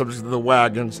 And on the subject of the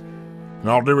wagons, In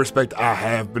all due respect, I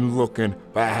have been looking,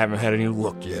 but I haven't had any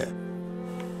luck yet.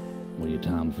 Well, your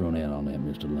time's run out on that,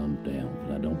 Mr. Lundale.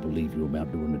 I don't believe you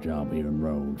about doing the job here in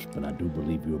Rhodes, but I do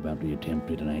believe you about the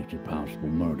attempted and actually possible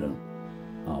murder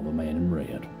of a man in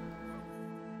red.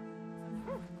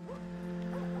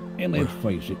 And let's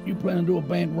face it, you plan to do a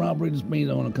bank robbery, this means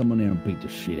I want to come in there and beat the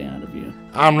shit out of you.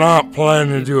 I'm not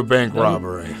planning to do a bank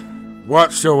robbery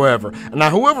whatsoever. And now,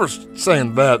 whoever's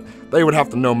saying that, they would have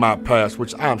to know my past,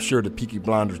 which I'm sure the Peaky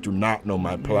Blinders do not know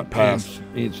my past.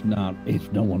 It's no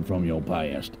one from your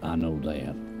past. I know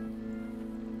that.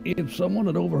 It's someone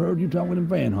that overheard you talking in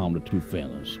Van Horn to two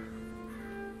fellas.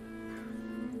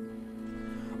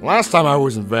 Last time I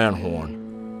was in Van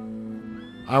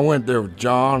Horn, I went there with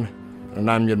John, and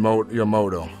I'm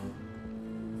Yamoto.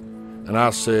 And I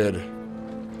said,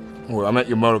 well, I met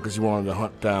Yamoto because he wanted to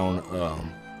hunt down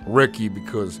Ricky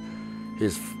because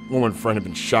his woman friend had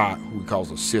been shot, who he calls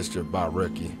a sister, by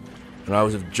Ricky. And I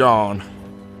was with John,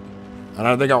 and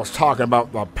I think I was talking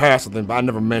about my past and thing, but I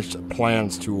never mentioned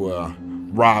plans to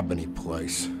rob any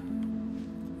place.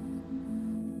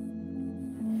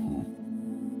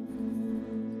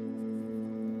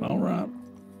 All right.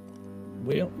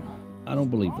 Well, I don't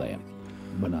believe that.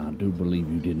 But I do believe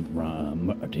you didn't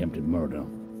attempted murder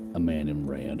a man in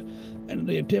red. And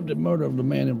the attempted murder of the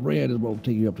man in red is what will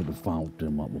take you up to the fault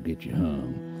and what will get you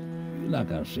hung.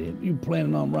 Like I said, you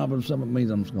planning on robbing something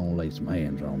means I'm just going to lay some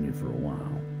hands on you for a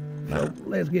while. So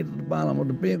let's get to the bottom of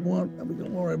the big one, and we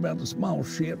can worry about the small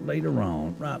shit later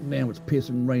on. Right now it's piss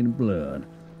and rain blood.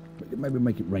 We can maybe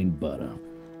make it rain butter.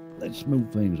 Let's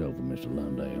smooth things over, Mr.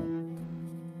 Lundale.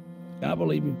 I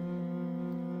believe you.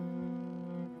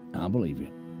 I believe you.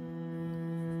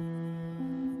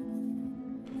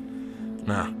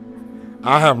 Now,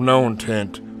 I have no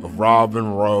intent of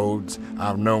robbing Rhodes. I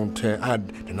have no intent. I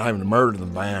did not even murder the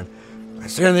man. If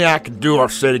there's anything I could do or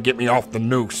say to get me off the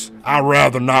noose, I'd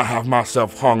rather not have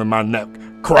myself hung and my neck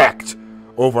cracked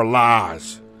over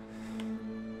lies.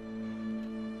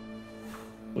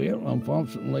 Well,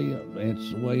 unfortunately,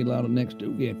 that's the way a lot of necks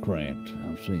do get cracked.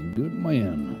 I've seen good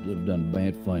men that have done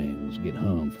bad things get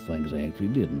hung for things they actually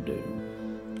didn't do.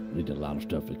 They did a lot of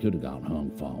stuff they could have got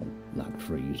hung for, like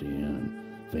treason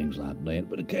and things like that.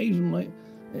 But occasionally,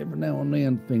 every now and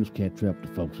then, things catch up to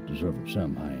folks that deserve it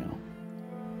somehow.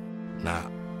 Now,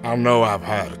 I know I've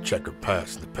had a checkered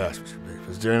past in the past, Mr. Biggs.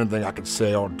 Is there anything I could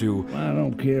say or do? I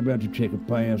don't care about your checkered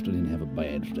past. I didn't have a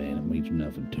badge then. It means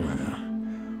nothing to me.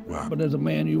 Well, but as a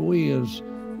man you is,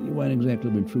 you ain't exactly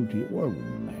been true to your word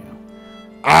now.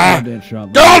 God damn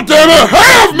it,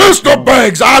 have Mr.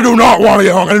 Biggs! I do not want to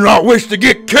get hung. I do not wish to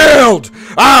get killed.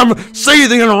 I'm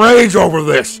seething in rage over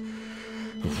this.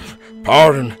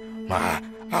 Pardon my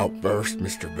outburst,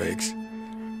 Mr. Biggs.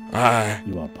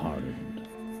 You are pardoned.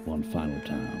 One final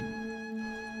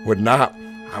time. Would not.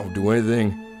 I will do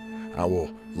anything. I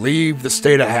will leave the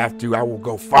state I have to. I will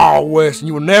go far west, and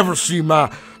you will never see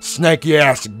my snaky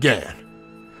ass again.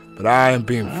 But I am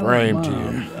being framed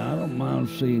here. I don't mind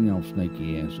seeing your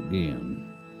snaky ass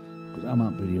again, because I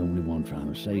might be the only one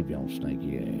trying to save your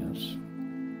snaky ass.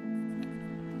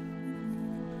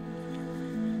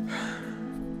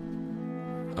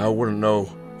 I wouldn't know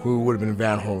who would have been in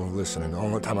Van Horn listening. The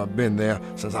only time I've been there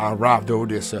since I arrived over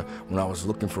this when I was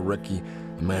looking for Ricky,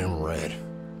 the man in red,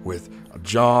 with a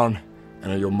John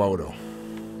and a Yamoto.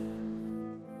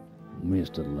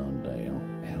 Mr. Lundale,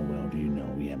 how well do you know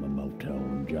Yamamoto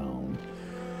and John?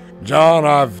 John,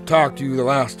 I've talked to you the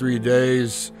last 3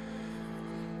 days.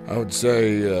 I would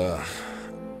say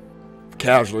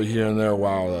casually here and there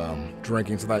while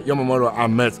drinking. So that Yamamoto I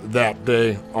met that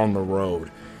day on the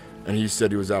road. And he said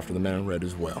he was after the man in red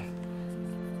as well.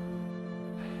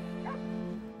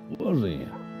 Was he?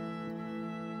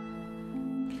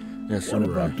 Yes, sir. What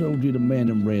if I told you the man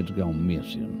in red's gone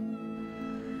missing?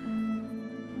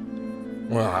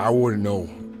 Well, I wouldn't know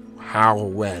how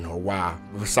or when or why.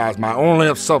 Besides, my only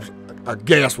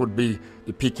guess would be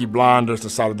the Peaky Blinders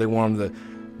decided they wanted to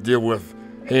deal with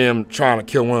him trying to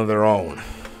kill one of their own.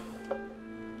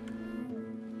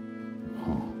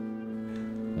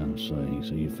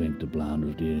 So you think the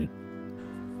Blinders did it?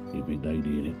 You think they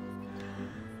did it?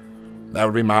 That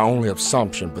would be my only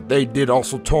assumption, but they did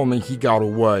also tell me he got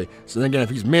away. So then again,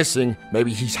 if he's missing,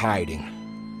 maybe he's hiding.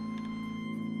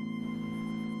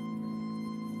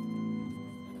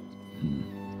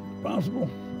 Possible.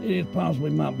 It is possible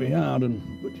he might be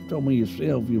hiding, but you told me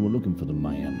yourself you were looking for the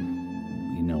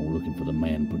man. You know, looking for the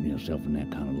man, putting yourself in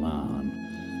that kind of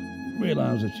line.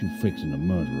 Realize that you're fixing to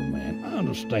murder a man. I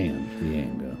understand the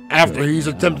anger. After he's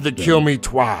attempted to kill me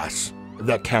twice, if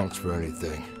that counts for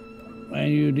anything. And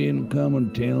you didn't come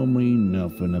and tell me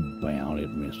nothing about it,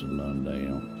 Mr.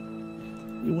 Lundale.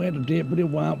 You went to Deputy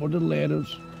White with the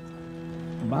letters.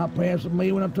 Bypassing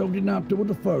me when I told you not to with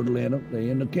the third letter. They're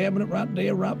in the cabinet right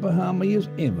there, right behind me is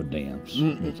evidence.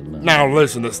 Now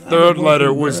listen, this third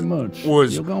letter was You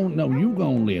gonna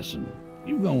listen.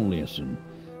 You gonna listen.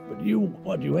 But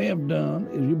what you have done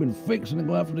is you've been fixing to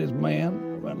go after this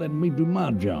man by letting me do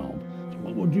my job. So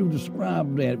what would you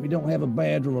describe that if you don't have a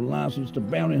badge or a license to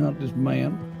bounty hunt this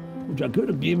man, which I could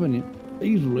have given you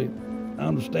easily? I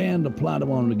understand the plot of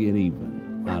wanting to get even.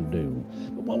 I do.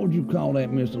 But what would you call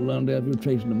that, Mr. Lundale, if you're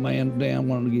chasing a man down,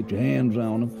 wanting to get your hands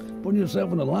on him, putting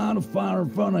yourself in the line of fire in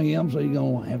front of him, so you're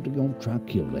going to have to go try to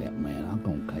kill that man? I'm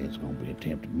going to say it's going to be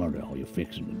attempted murder, all you're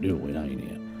fixing to do it, ain't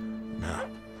it? Now,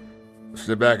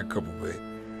 step back a couple bit.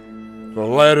 The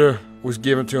letter was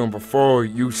given to him before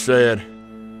you said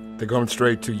they're coming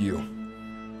straight to you.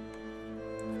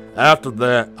 After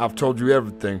that, I've told you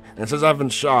everything, and since I've been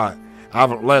shot, I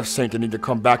haven't left St. Denis to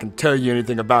come back and tell you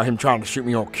anything about him trying to shoot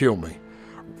me or kill me.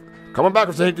 Coming back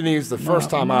from St. Denis is the first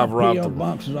time I've arrived. P.O.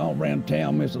 boxes all around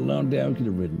town, Mr. Lundale. You could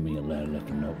have written me a letter, left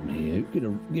a note in here. You could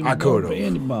have given it to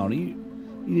anybody.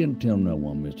 You didn't tell no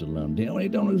one, Mr. Lundale.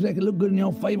 It don't exactly look good in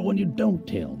your favor when you don't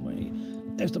tell me.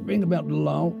 That's the thing about the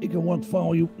law. It can work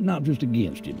for you, not just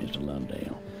against you, Mr.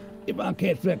 Lundale. If I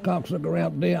catch that cocksucker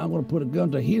out there, I'm going to put a gun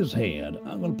to his head.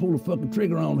 I'm going to pull the fucking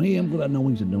trigger on him because I know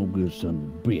he's a no-good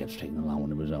son of a bitch taking the law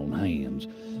into his own hands.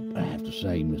 But I have to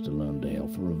say, Mr. Lundale,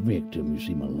 for a victim, you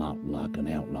seem a lot like an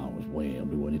outlaw as well,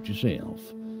 doing it yourself.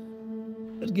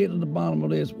 Let's get to the bottom of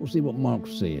this. We'll see what Mark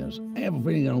says. I have a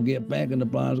feeling I'm going to get back and the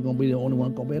Blyers are going to be the only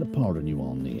one going to be able to pardon you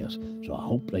on this. So I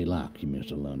hope they like you,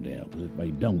 Mr. Lundale, because if they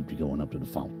don't, you're going up to the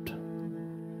font.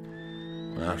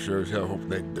 Well, I sure as hell hope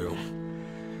they do.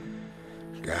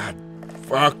 God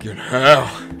fucking hell.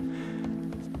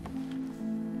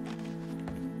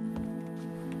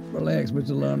 Relax,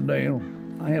 Mr. Lundale.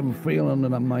 I have a feeling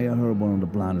that I may have heard one of the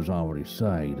blinders already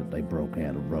say that they broke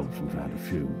out of ropes and tried to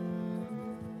shoot.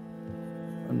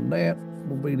 And that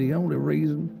will be the only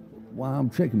reason why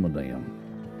I'm checking with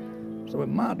them. So it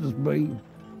might just be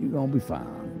you're gonna be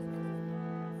fine.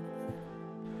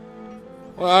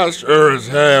 Well, I sure as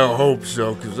hell hope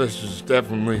so, because this is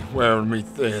definitely wearing me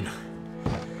thin.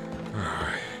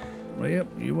 Yep,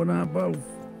 you and I both.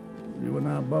 You and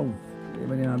I both. You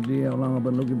have any idea how long I've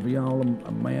been looking for y'all,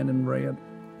 a man in red?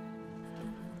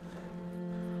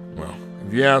 Well,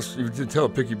 if you did tell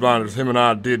the Peaky Blinders, him and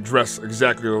I did dress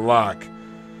exactly alike.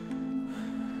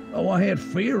 Oh, I had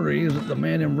theories that the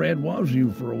man in red was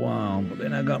you for a while, but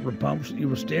then I got reports that you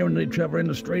were staring at each other in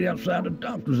the street outside the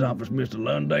doctor's office, Mr.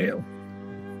 Lundale.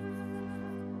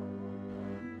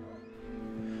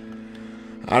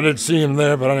 I did see him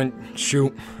there, but I didn't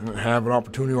shoot. I didn't have an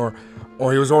opportunity, or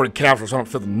he was already captured, so I don't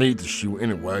feel the need to shoot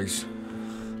anyways.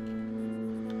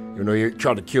 Even though he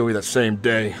tried to kill me that same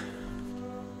day.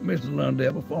 Mr.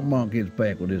 Lundale, before Mark gets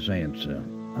back with his answer,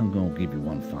 I'm going to give you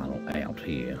one final out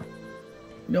here.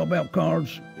 You know about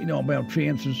cards? You know about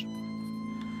chances?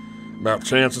 About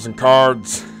chances and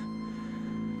cards?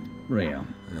 Yeah.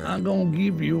 I'm going to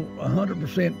give you a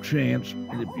 100% chance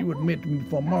that if you admit to me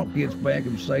before Mark gets back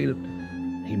and say that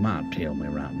he might tell me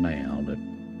right now that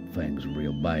things are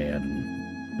real bad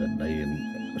and that they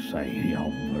didn't say the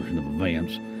whole version of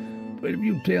events. But if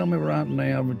you tell me right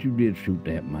now that you did shoot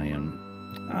that man,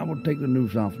 I will take the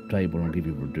noose off the table and give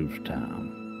you reduced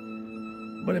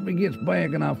time. But if he gets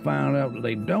back and I find out that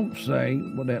they don't say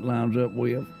what that lines up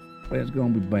with, that's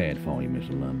going to be bad for you,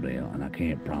 Mr. Lundale, and I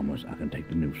can't promise I can take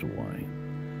the noose away.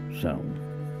 So,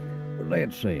 with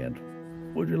that said,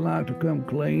 would you like to come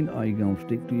clean, or are you going to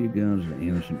stick to your guns as an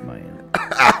innocent man?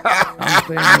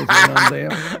 Understand, Mr.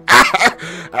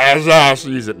 Lundale? As I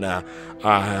sees it now,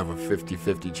 I have a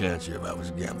 50-50 chance here if I was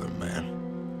a gambling man.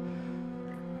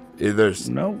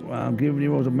 No, I'm giving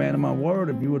you as a man of my word.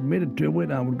 If you admitted to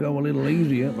it, I would go a little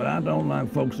easier, but I don't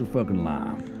like folks to fucking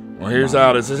lie. Well, here's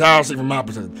how this is how I see from my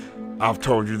perspective. I've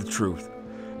told you the truth.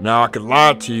 Now I could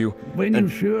lie to you. When you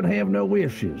should have no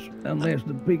wishes, unless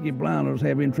the Peaky Blinders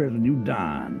have interest in you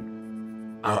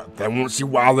dying. They won't see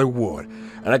why they would.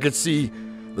 And I could see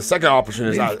the second option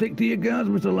is stick to your guns,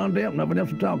 Mr. Lundale. Nothing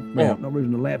else to talk about. No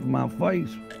reason to laugh in my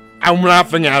face. I'm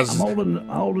laughing as I'm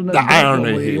holding the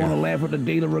irony here. You want to laugh at the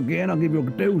dealer again? I'll give you a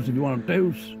deuce if you want a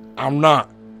deuce. I'm not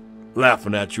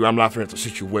laughing at you. I'm laughing at the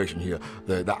situation here.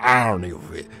 The irony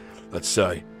of it, let's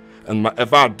say. And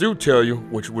if I do tell you,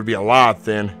 which would be a lie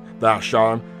then, that I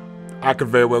shot him, I could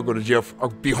very well go to jail or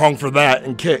be hung for that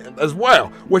and as well.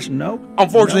 Which,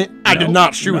 unfortunately, I did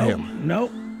not shoot him.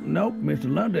 Nope, Mr.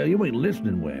 Lundale, you ain't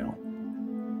listening well.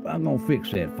 I'm gonna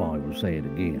fix that for you and say it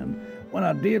again. What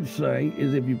I did say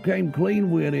is if you came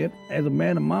clean with it, as a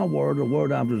man of my word, the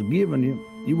word I've just given you,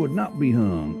 you would not be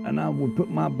hung, and I would put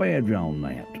my badge on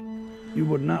that. You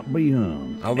would not be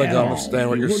hung. I think I understand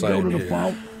what you're saying You would go to the here.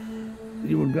 fault.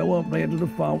 You would go up there to the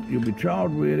fault. You'll be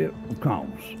charged with it, of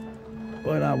course.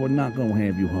 But I would not gonna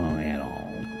have you hung at all.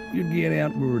 You'd get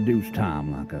out with reduced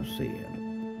time, like I said.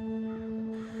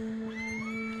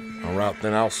 All right,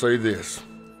 then I'll say this.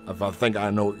 If I think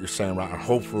I know what you're saying right,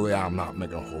 hopefully I'm not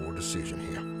making a horrible decision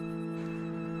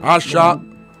here. I shot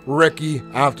Ricky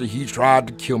after he tried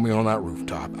to kill me on that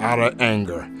rooftop out of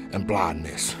anger and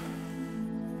blindness.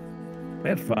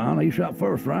 That's fine. He shot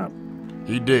first, right?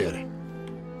 He did.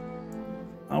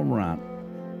 All right.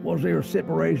 Was there a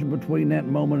separation between that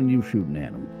moment and you shooting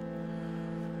at him?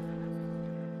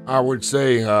 I would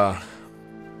say,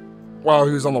 while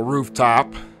he was on the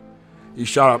rooftop, he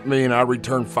shot at me and I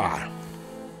returned fire.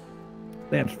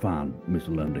 That's fine, Mr.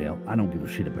 Lundale. I don't give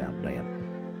a shit about that.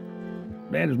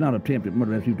 That is not attempted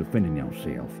murder, that's you defending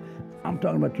yourself. I'm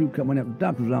talking about you coming out to the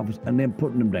doctor's office and then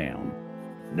putting him down.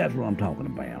 That's what I'm talking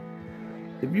about.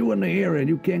 If you in the area and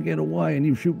you can't get away and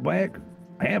you shoot back,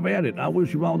 have at it. I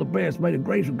wish you all the best. May the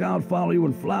grace of God follow you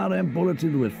and fly them bullets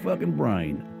into his fucking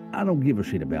brain. I don't give a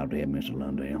shit about that, Mr.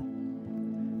 Lundale.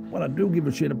 What I do give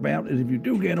a shit about is if you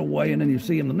do get away and then you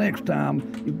see him the next time,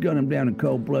 you gun him down in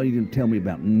cold blood, you didn't tell me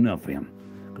about nothing.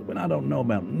 Because when I don't know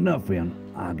about nothing,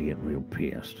 I get real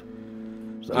pissed.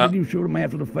 So did you shoot him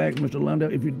after the fact, Mr.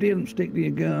 Lundale? If you didn't, stick to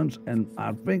your guns, and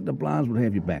I think the blinds would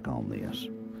have you back on this.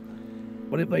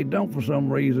 But if they don't for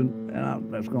some reason,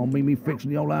 that's going to be me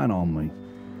fixing your line on me.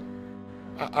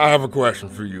 I have a question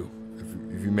for you,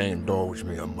 if you may indulge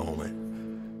me a moment.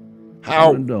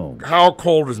 How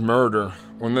cold is murder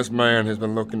when this man has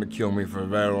been looking to kill me for a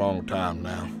very long time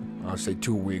now? I'd say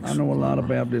 2 weeks. I know a lot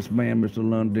about this man, Mr.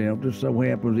 Lundale. Just so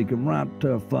happens he can write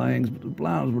tough things, but the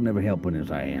blinds were never helping his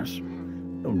ass.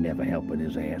 They'll never helping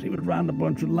his ass. He was writing a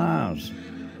bunch of lies.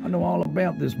 I know all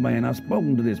about this man. I've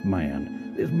spoken to this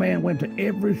man. This man went to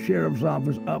every sheriff's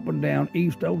office up and down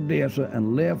East Odessa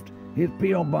and left his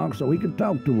P.O. box so he could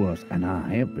talk to us, and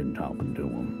I have been talking to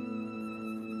him.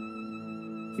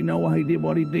 You know why he did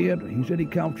what he did? He said he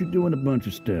caught you doing a bunch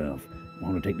of stuff.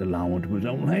 Wanted to take the law into his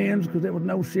own hands because there was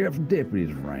no sheriff's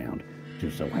deputies around.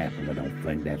 Just so happened I don't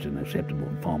think that's an acceptable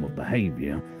form of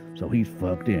behavior, so he's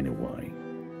fucked anyway.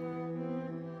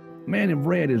 Man in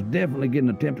Red is definitely getting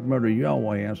attempted murder of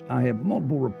your ass. I have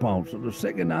multiple reports, so the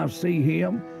second I see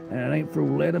him, and it ain't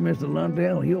through letter, Mr.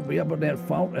 Lundale, he'll be up at that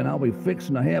fault, and I'll be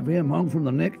fixing to have him hung from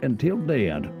the neck until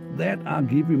dead. That I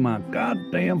give you my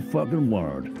goddamn fucking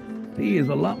word. He is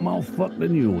a lot more fucked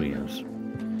than you is.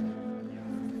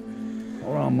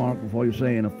 Hold on, Mark, before you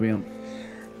say anything.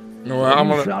 No, If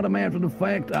you shot him after the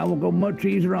fact, I will go much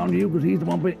easier on you because he's the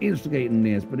one been instigating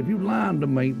this. But if you lying to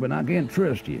me, but I can't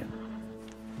trust you.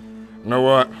 You know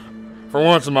what? For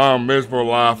once in my own miserable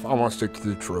life, I want to stick to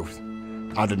the truth.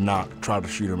 I did not try to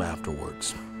shoot him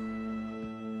afterwards.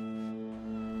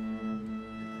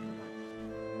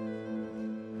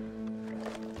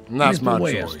 And that's Mr. my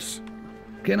West, choice.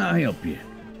 Can I help you?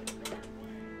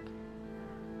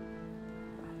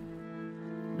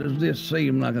 Does this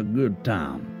seem like a good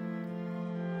time?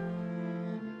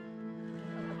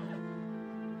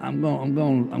 I'm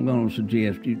going to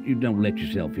suggest you don't let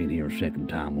yourself in here a second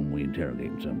time when we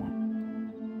interrogate someone.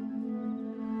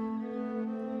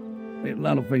 There's a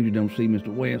lot of things you don't see, Mr.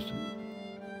 West.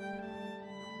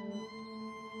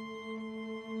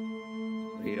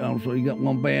 Also, you got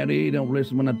one bad ear. You don't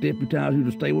listen when I deputize you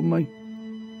to stay with me.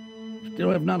 Still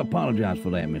have not apologized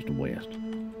for that, Mr. West.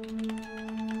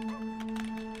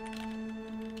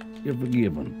 You're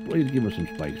forgiven. Please give us some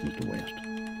space, Mr. West.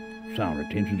 Sorry,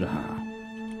 tensions are high.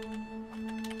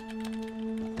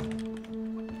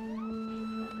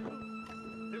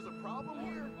 There's a problem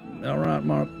here? All right,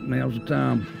 Mark. Now's the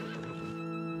time.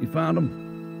 You found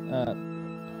him?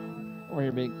 Over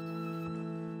here, Big.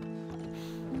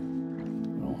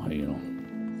 Oh, hell.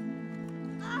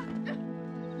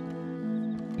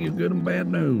 You good and bad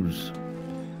news.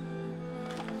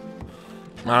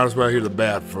 Might as well hear the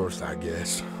bad first, I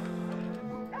guess.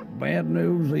 Bad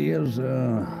news is,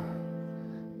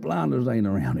 blinders ain't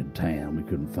around in town. We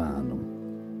couldn't find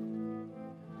them.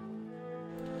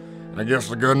 I guess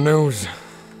the good news.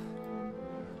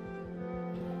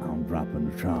 I'm dropping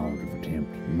the charge of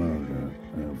attempted murder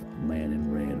of Man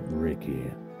in Red,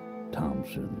 Ricky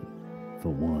Thompson, for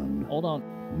one, Hold on.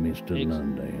 Mr. Pigs.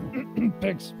 Lundale.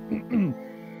 Pigs.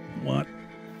 What?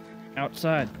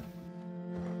 Outside.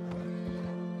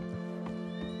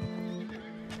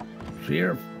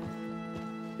 Sheriff?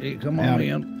 Hey, come on Howdy.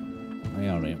 in.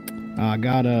 Howdy. I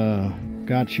got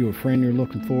you a friend you're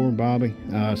looking for, Bobby.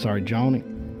 Sorry, Johnny.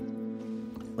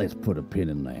 Let's put a pin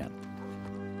in that.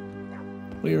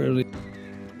 Where is he?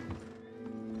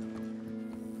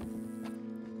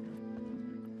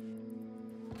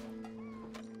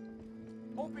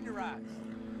 Open your eyes.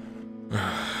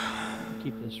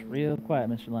 Keep this real quiet,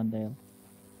 Mr. Lundale.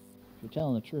 If you're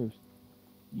telling the truth,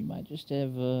 you might just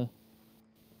have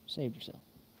saved yourself.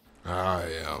 I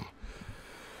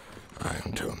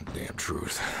am telling the damn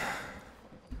truth.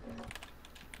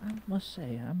 I must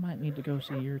say, I might need to go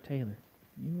see your tailor.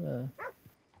 You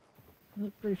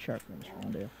look pretty sharp, Mr.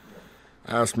 Lundale.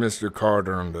 Ask Mr.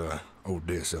 Carter and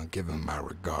Odessa and give him my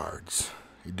regards.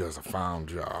 He does a fine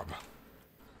job.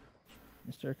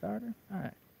 Mr. Carter?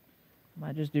 Alright.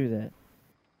 Might just do that.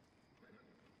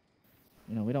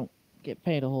 You know, we don't get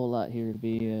paid a whole lot here to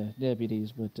be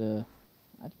deputies, but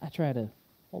I try to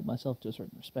hold myself to a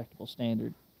certain respectable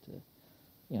standard to,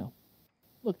 you know,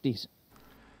 look decent.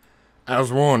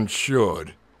 As one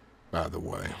should, by the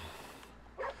way.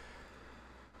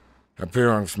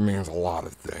 Appearance means a lot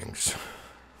of things.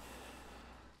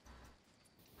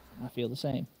 I feel the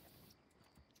same.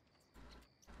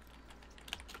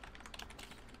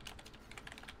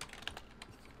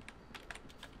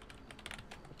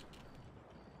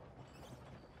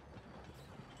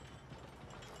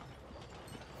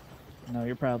 I know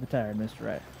you're probably tired,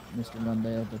 Mr.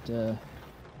 Lundale, but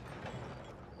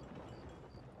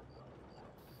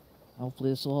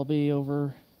hopefully this will all be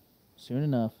over soon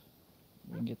enough.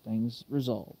 We can get things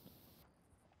resolved.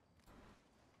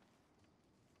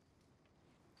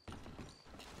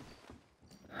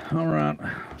 All right.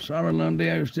 Sorry,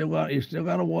 Lundale. You still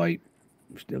got to wait.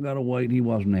 Still got to wait. He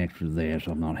wasn't actually there,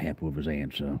 so I'm not happy with his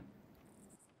answer.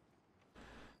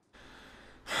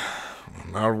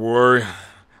 Not worry.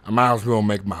 I might as well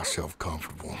make myself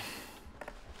comfortable.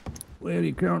 Well,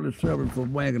 you're currently suffering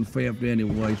from wagon theft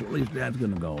anyway, so at least that's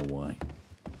gonna go away.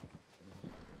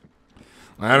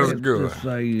 That is Let's good. just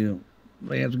say,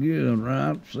 that's good,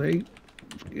 right? See?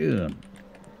 It's good.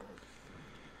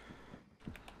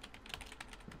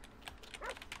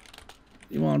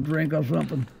 You want a drink or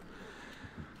something?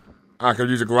 I could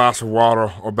use a glass of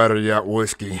water, or better yet,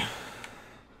 whiskey.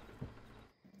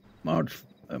 Mark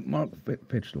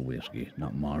fetch the whiskey,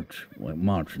 not March. Well,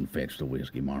 March and fetch the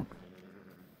whiskey, Mark.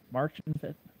 March and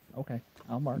fit? Okay,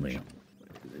 I'll march. Yeah.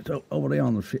 It's over there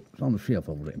on the it's on the shelf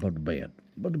over there, above the bed.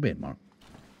 Above the bed, Mark.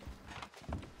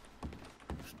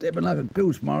 Stepping like a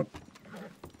goose, Mark.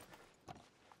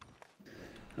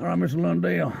 All right, Mr.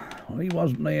 Lundale. Well, he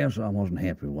wasn't there, so I wasn't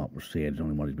happy with what was said. It's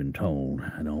only what he's been told.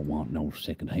 I don't want no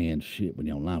second-hand shit when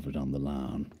your life is on the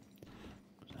line.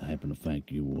 I happen to think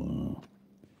you,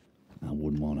 I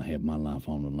wouldn't want to have my life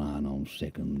on the line on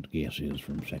second guesses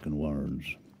from second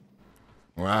words.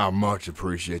 Well, I much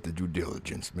appreciate the due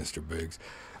diligence, Mr. Biggs.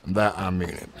 And that I mean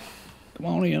it. Come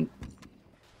on in.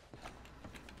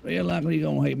 Well, likely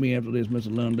you're gonna hate me after this, Mr.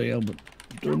 Lundale, but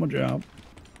I'm doing my job.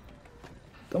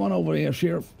 Come on over here,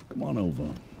 Sheriff. Come on over.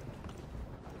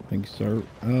 Thank you, sir.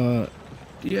 Do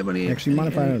you have any... Actually,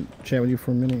 mind if I chat with you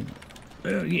for a minute?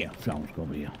 Yeah, Sean's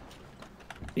gonna be here.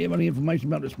 Do you have any information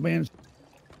about this man?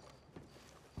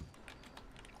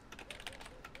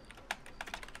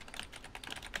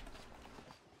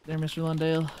 There, Mr.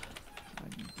 Lundale.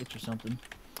 I can get you something.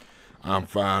 I'm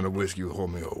fine. The whiskey will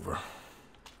hold me over.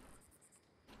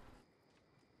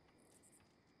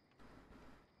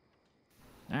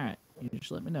 All right, you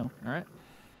just let me know. All right.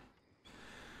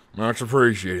 Much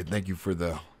appreciated. Thank you for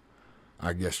the,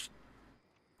 I guess,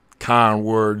 kind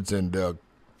words and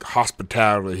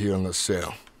hospitality here in the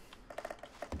cell.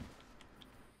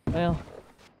 Well,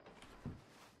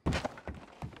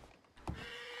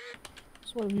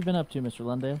 so what have you been up to, Mr.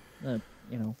 Lundale?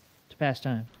 You know, to pass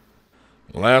time.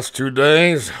 The last 2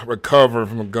 days, recovered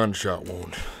from a gunshot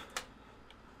wound.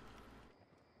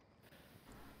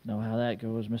 Know how that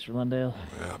goes, Mr. Lundale.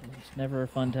 Yeah. It's never a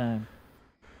fun time.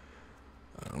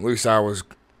 At least I was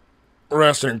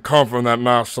resting in comfort in that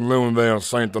nice saloon there in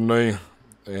Saint Denis.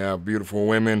 They have beautiful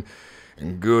women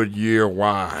and good year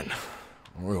wine.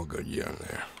 A real good year in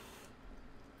there.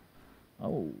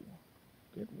 Oh,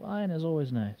 good wine is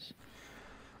always nice.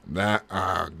 That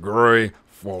I agree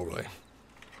fully.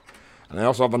 And they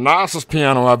also have the nicest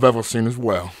piano I've ever seen as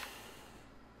well.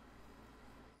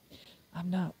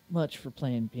 I'm not much for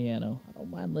playing piano. I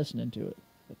don't mind listening to it,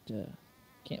 but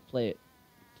can't play it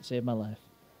to save my life.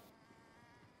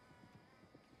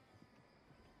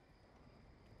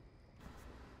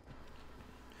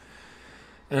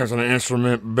 It's an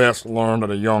instrument best learned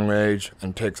at a young age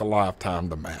and takes a lifetime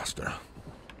to master.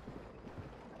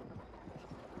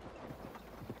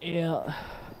 Yeah,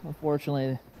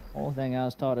 unfortunately, Only thing I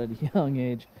was taught at a young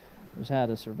age was how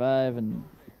to survive and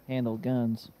handle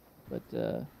guns. But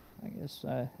I guess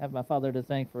I have my father to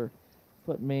thank for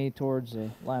putting me towards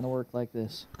a line of work like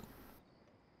this.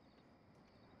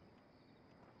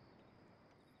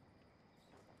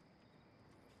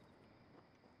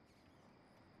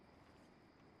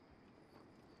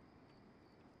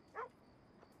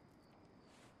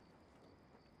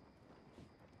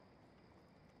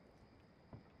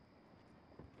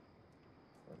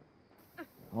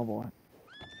 Oh boy.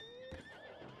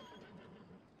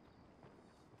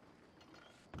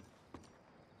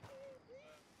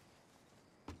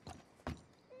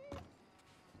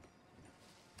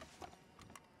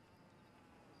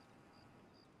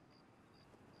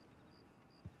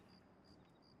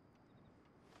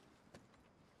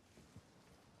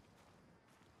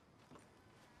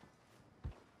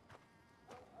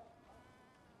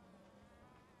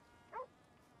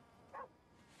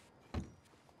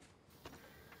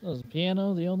 So is the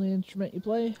piano the only instrument you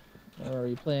play? Or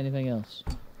you play anything else?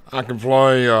 I can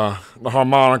play the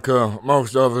harmonica,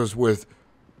 most others with,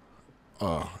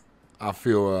 I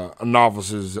feel, a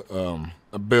novice's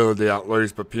ability at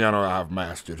least, but piano I've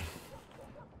mastered.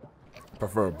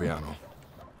 Prefer piano.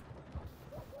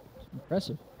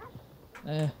 Impressive.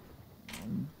 I'm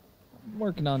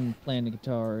working on playing the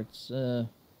guitar. It's, I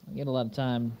get a lot of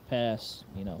time pass,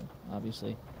 you know,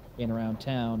 obviously being around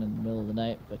town in the middle of the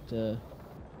night, but,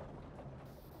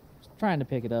 just trying to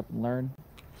pick it up and learn.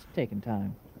 It's taking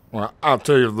time. Well, I'll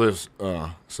tell you this,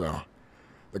 so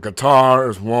the guitar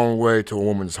is one way to a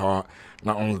woman's heart.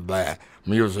 Not only that,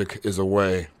 music is a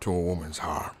way to a woman's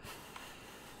heart.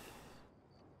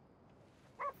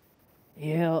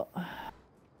 Yeah,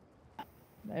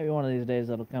 maybe one of these days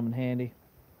that'll come in handy.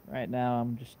 Right now,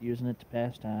 I'm just using it to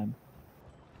pass time.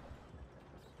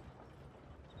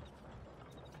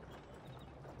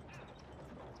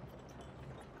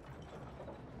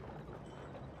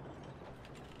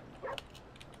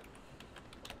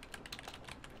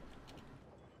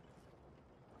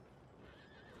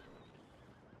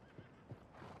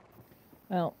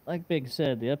 Well, like Big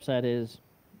said, the upside is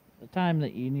the time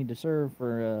that you need to serve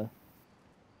for,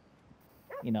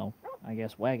 you know, I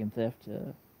guess wagon theft,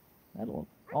 that'll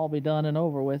all be done and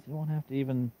over with. You won't have to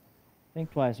even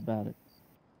think twice about it.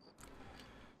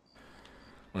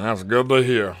 Well, that's good to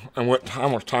hear. And how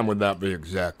much time would that be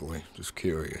exactly? Just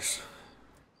curious.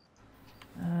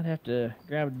 I'd have to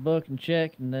grab the book and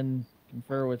check, and then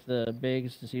confer with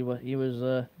Biggs to see what he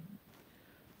was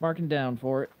marking down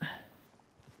for it.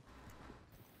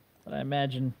 But I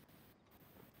imagine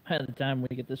by the time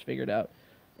we get this figured out,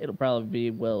 it'll probably be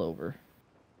well over.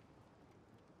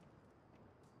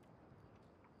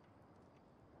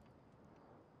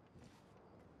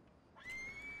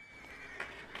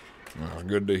 Well,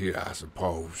 good to hear, I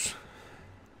suppose.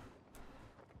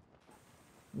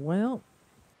 Well,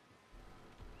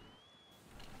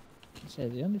 he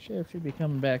said the undersheriff should be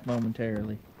coming back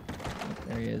momentarily.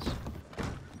 There he is.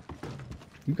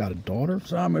 You got a daughter?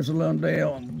 Sorry, Mr.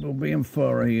 Lundale, we're being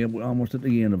furry here. We're almost at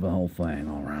the end of the whole thing,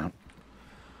 all right?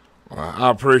 Well, I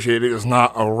appreciate it. It's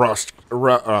not a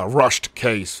rushed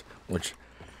case, which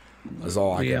is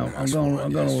all I can ask I'm for, I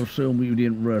gonna guess. assume you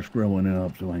didn't rush growing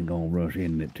up, so I ain't gonna rush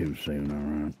into it too soon,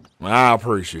 all right? Well, I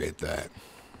appreciate that.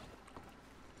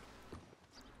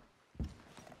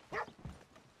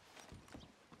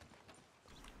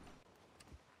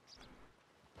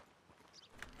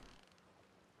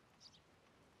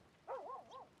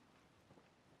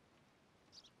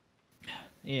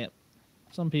 Yeah,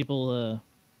 some people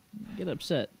get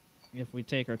upset if we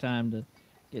take our time to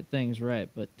get things right,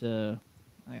 but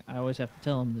I always have to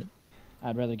tell them that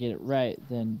I'd rather get it right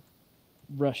than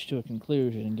rush to a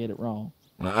conclusion and get it wrong.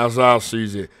 Now, as I see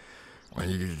it, when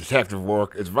you do detective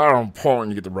work, it's very important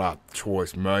you get the right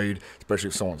choice made, especially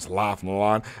if someone's life on the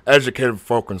line. Educated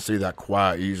folk can see that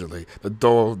quite easily. The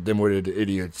dull, dim-witted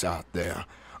idiots out there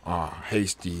are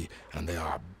hasty and they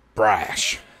are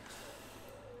brash.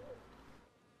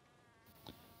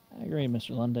 I agree,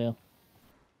 Mr. Lundale.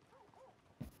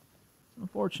 It's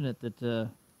unfortunate that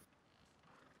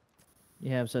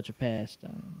you have such a past.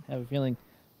 I have a feeling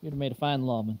you'd have made a fine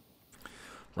lawman.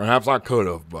 Perhaps I could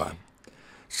have, but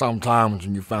sometimes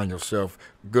when you find yourself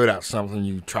good at something,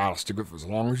 you try to stick with it as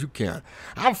long as you can.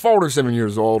 I'm 47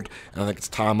 years old, and I think it's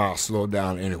time I slow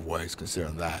down anyways,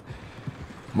 considering that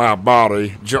my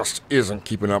body just isn't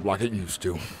keeping up like it used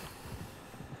to.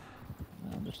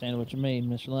 I understand what you mean,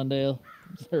 Mr. Lundale.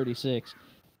 I'm 36.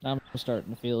 I'm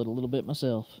starting to feel it a little bit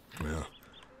myself. Yeah.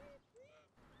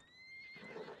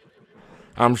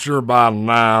 I'm sure by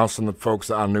now some of the folks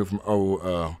that I knew from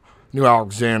New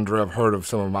Alexandria have heard of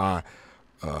some of my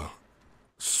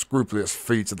unscrupulous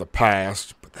feats of the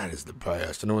past, but that is the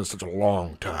past, and it was such a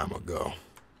long time ago.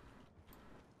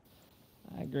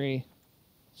 I agree.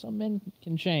 Some men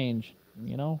can change,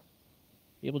 you know?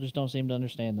 People just don't seem to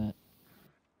understand that.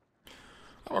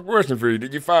 I have a question for you.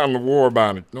 Did you fight in the war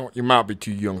by it? No, you might be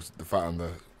too young to fight in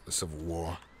the Civil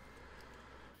War.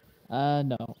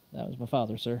 No. That was my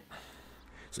father, sir.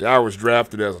 See, I was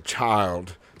drafted as a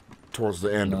child towards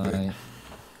the end of it.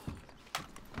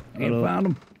 Ain't found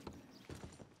him.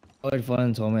 I had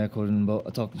fun told me I couldn't, but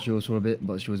I talked to Jules for a bit,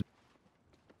 but she was.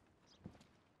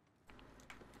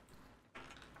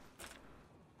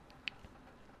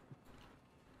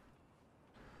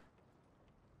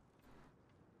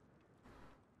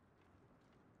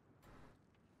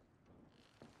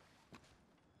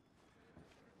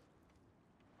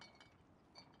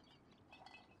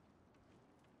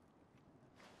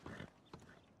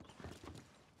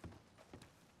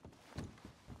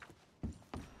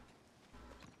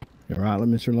 You all right,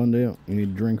 Mr. Lundale? You need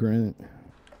a drink or anything?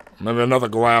 Maybe another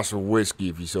glass of whiskey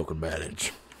if you so can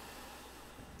manage.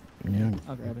 Yeah.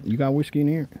 I'll grab it. You got whiskey in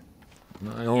here?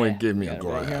 No, only give me a Got it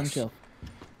right here on the glass. shelf.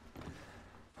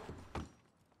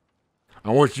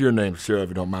 And what's your name, sir, if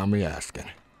you don't mind me asking?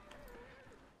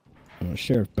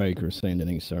 Sheriff Baker is saying that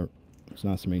he, sir. It's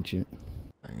nice to meet you.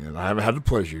 And I haven't had the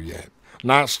pleasure yet.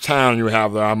 Nice town you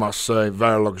have there, I must say.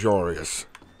 Very luxurious.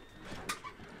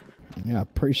 Yeah, I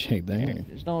appreciate that.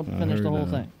 Just don't finish the whole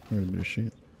thing. Heard a bit of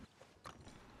shit.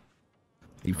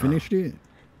 You finished it?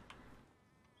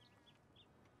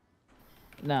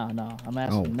 No, I'm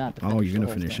asking not to finish you're the gonna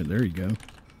whole finish thing. it. There you go.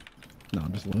 No,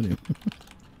 just let him.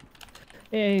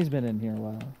 Yeah, he's been in here a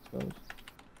while, I suppose.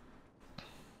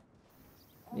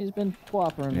 He's been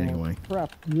cooperating. Anyway.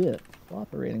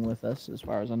 Cooperating with us, as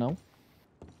far as I know.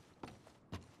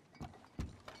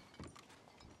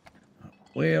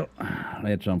 Well,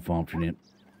 that's unfortunate.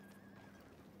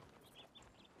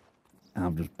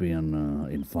 I've just been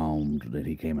informed that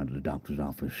he came out of the doctor's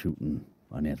office shooting,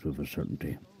 and that's with a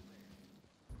certainty.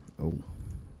 Oh.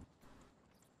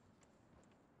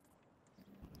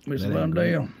 Miss That ain't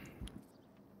Lundale,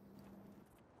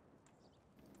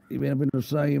 you been able to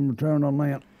say in return on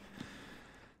that?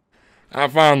 I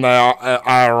find that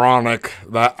ironic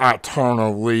that I turn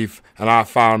a leaf and I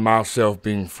find myself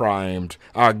being framed.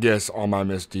 I guess all my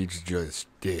misdeeds just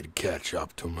did catch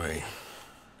up to me.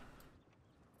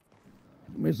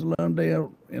 Miss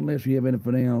Lundale, unless you have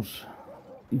anything else,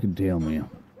 you can tell me.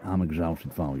 I'm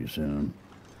exhausted for you, son.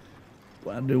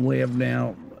 Well, I do have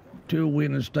now 2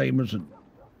 witness statements that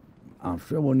I'm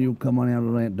sure when you come on out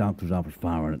of that doctor's office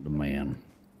firing at the man.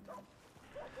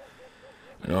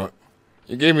 You know,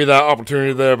 you gave me that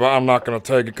opportunity there, but I'm not going to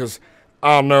take it because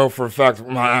I know for a fact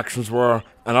what my actions were,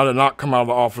 and I did not come out of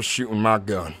the office shooting my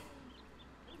gun.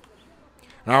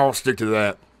 And I will stick to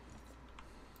that.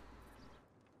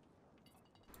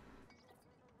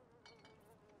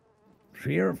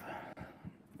 Sheriff,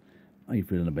 how you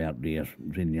feeling about this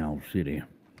in y'all city?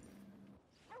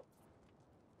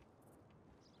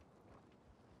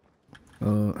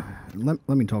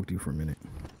 Let me talk to you for a minute.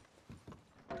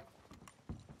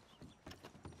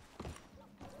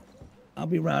 I'll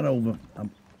be right over.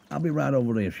 I'll be right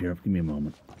over there, Sheriff. Give me a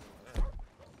moment.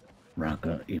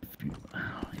 Ryker, if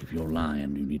you're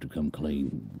lying, you need to come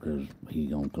clean because he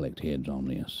gonna collect heads on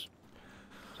this.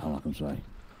 That's all I can say.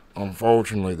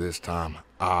 Unfortunately, this time,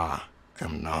 I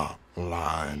am not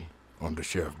lying under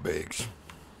Sheriff Biggs.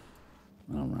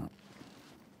 All right.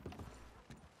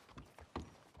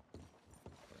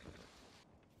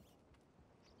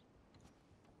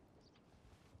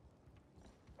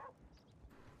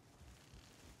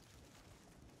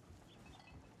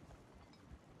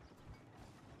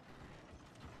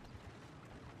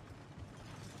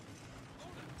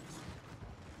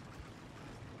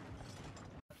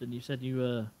 And you said you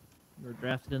were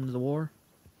drafted into the war?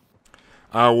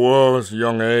 I was a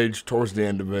young age, towards the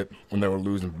end of it, when they were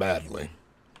losing badly.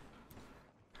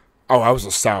 Oh, I was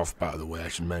the South, by the way. I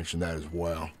should mention that as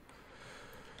well.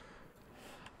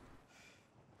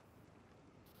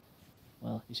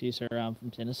 Well, you see, sir, I'm from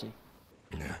Tennessee.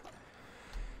 Yeah.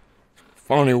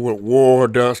 Funny what war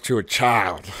does to a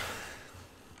child.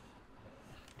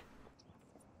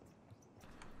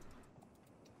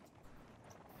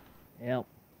 Yep.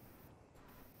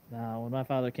 Now, when my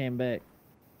father came back,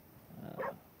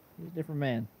 he was a different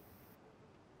man.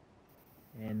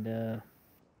 And,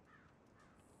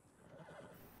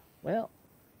 well,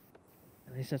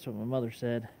 at least that's what my mother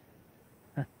said.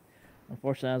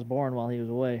 Unfortunately, I was born while he was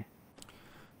away.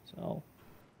 So,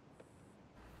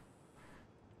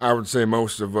 I would say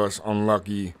most of us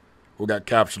unlucky who got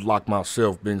captured like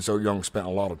myself, being so young, spent a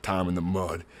lot of time in the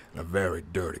mud in a very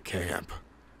dirty camp.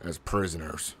 as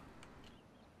prisoners.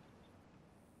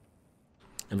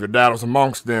 If your dad was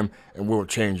amongst them, it will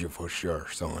change you for sure,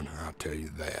 son. I'll tell you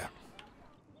that.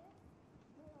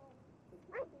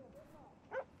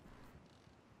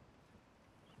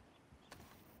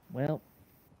 Well,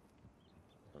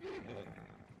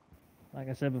 like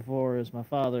I said before, it was my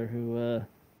father who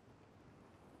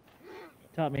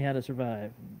taught me how to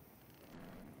survive.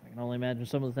 I can only imagine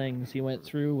some of the things he went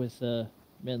through with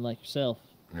men like yourself.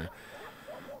 Yeah.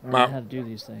 Learning how to do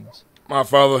these things. My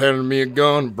father handed me a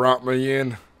gun, brought me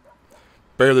in,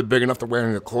 barely big enough to wear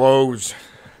any clothes,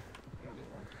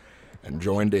 and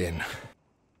joined in.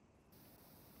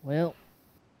 Well,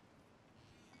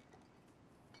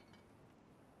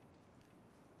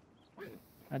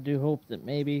 I do hope that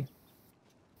maybe,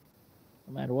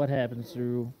 no matter what happens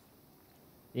through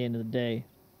the end of the day,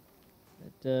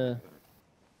 that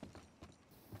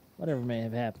whatever may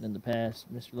have happened in the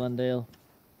past, Mr. Lundale,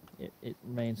 it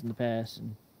remains in the past,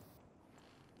 and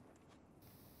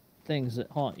things that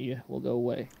haunt you will go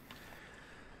away.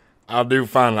 I do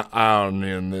find the irony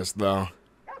in this, though.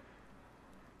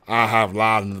 I have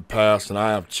lied in the past, and I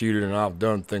have cheated, and I've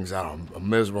done things that a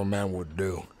miserable man would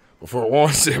do. But for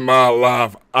once in my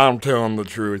life, I'm telling the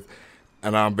truth,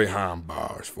 and I'm behind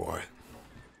bars for it.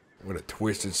 What a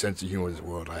twisted sense of humor this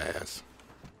world has.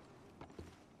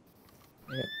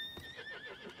 Yep.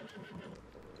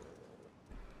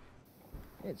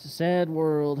 It's a sad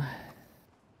world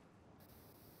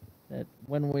that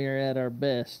when we are at our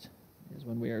best is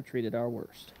when we are treated our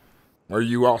worst. Are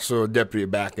you also a deputy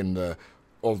back in the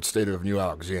old state of New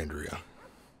Alexandria?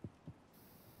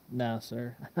 No,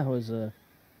 sir. I was a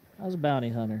bounty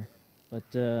hunter, but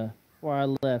before I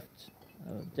left,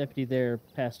 a deputy there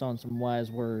passed on some wise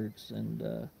words, and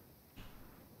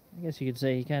I guess you could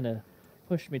say he kind of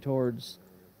pushed me towards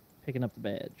picking up the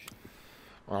badge.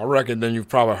 I reckon then you've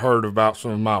probably heard about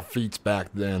some of my feats back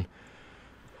then.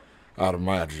 I'd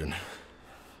imagine.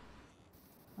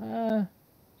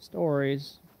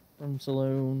 Stories from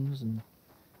saloons and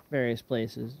various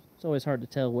places. It's always hard to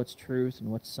tell what's truth and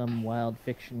what's some wild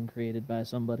fiction created by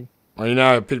somebody. Well, you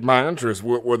know, it piqued my interest.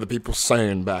 What were the people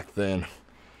saying back then?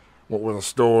 What were the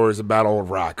stories about old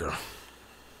Ryker?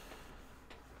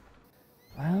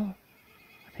 Well,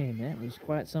 I mean, that was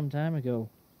quite some time ago.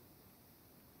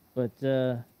 But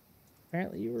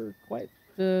apparently you were quite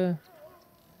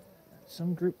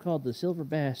some group called the Silver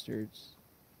Bastards.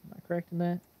 Am I correct in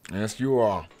that? Yes, you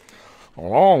are. A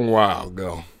long while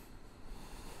ago.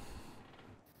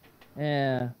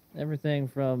 Yeah, everything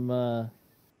from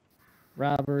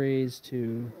robberies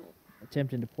to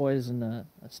attempting to poison a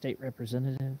state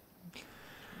representative.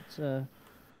 It's a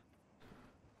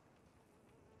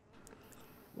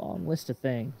long list of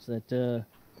things that to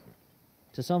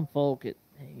some folk it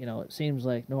seems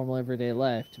like normal everyday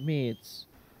life. To me, it's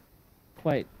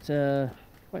quite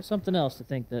something else to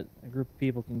think that a group of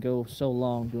people can go so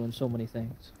long doing so many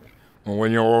things. Well,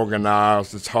 when you're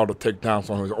organized, it's hard to take down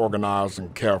someone who's organized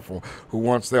and careful, who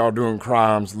once they are doing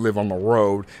crimes live on the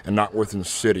road and not within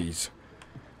cities.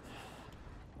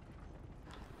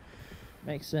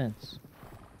 Makes sense.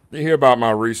 You hear about my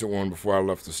recent one before I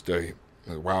left the state. It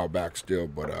was a while back still,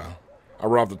 but I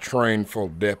robbed a train full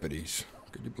of deputies.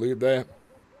 Could you believe that?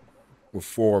 With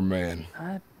 4 men.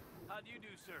 I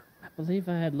believe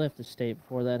I had left the state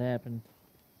before that happened.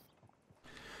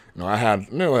 You know, I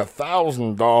had nearly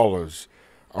 $1,000.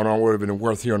 I don't know what would have been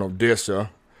worth here in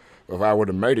Odessa. But if I would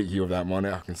have made it here with that money,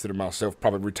 I consider myself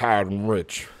probably retired and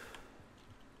rich.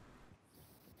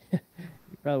 You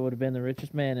probably would have been the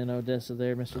richest man in Odessa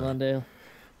there, Mr. Lundale.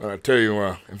 But I tell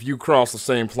you, if you cross the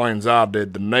same plains I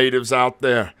did, the natives out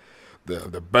there,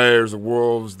 the bears, the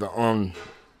wolves, the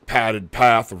unpadded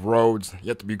path of roads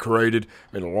yet to be created,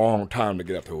 made a long time to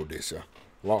get up to Odessa.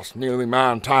 Lost nearly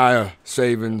my entire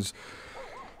savings,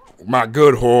 my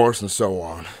good horse, and so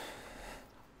on.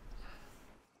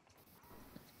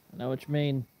 I know what you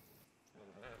mean.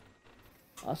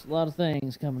 Lost a lot of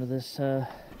things coming to this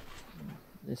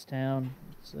town.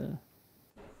 It's been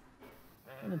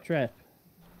a trip.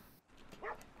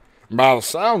 By the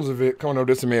sounds of it, coming to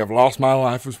Odessa may have lost my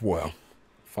life as well.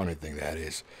 Funny thing that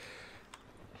is.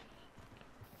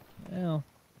 Well,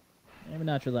 maybe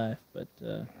not your life, but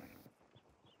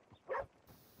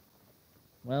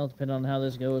well, depending on how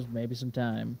this goes, maybe some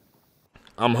time.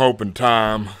 I'm hoping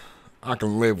time. I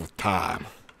can live with time.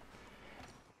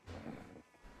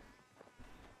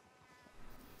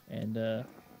 And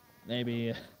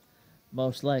maybe,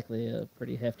 most likely, a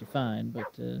pretty hefty fine,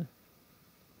 but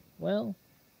well,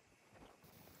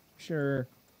 sure,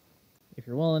 if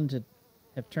you're willing to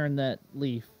have turned that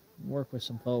leaf and work with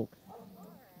some folk,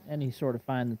 any sort of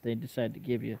fine that they decide to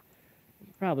give you,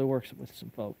 he probably works with some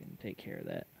folk and take care of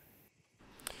that.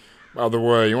 By the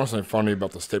way, you want something funny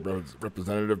about the state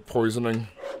representative poisoning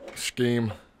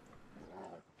scheme?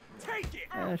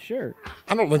 Sure.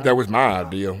 I don't think that was my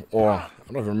idea, or I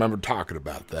don't even remember talking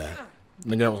about that. I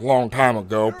think that was a long time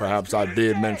ago. Perhaps I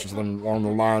did mention something along the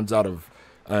lines out of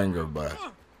anger, but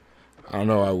I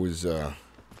know I was, I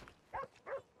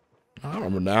don't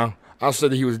remember now. I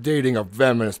said he was dating a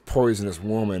venomous, poisonous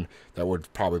woman that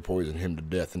would probably poison him to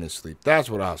death in his sleep. That's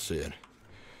what I said.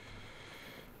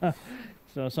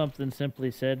 So something simply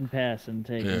said in passing,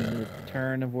 taking the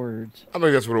turn of words. I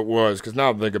think that's what it was, because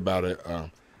now I think about it,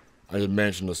 I had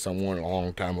mentioned to someone a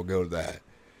long time ago that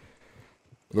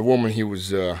the woman he was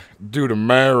due to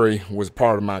marry was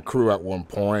part of my crew at one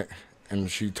point, and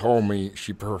she told me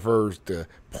she prefers to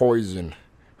poison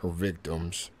her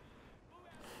victims.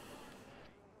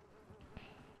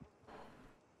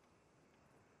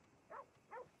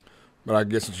 But I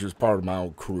guess since she was part of my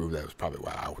old crew, that was probably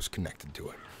why I was connected to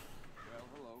it.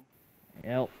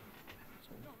 Yep.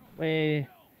 Way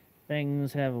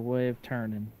things have a way of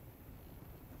turning.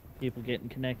 People getting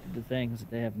connected to things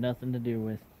that they have nothing to do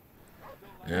with.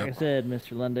 Yep. Like I said,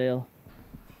 Mr. Lundale,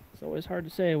 it's always hard to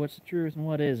say what's the truth and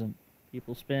what isn't.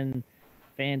 People spin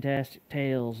fantastic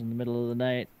tales in the middle of the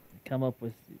night and come up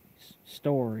with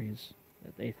stories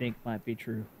that they think might be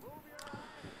true.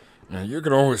 Now, you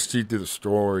can always see through the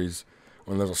stories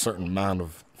when there's a certain amount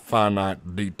of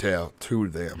finite detail to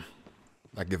them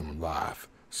that give them life.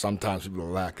 Sometimes people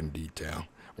lack in detail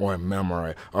or in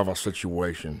memory of a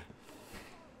situation.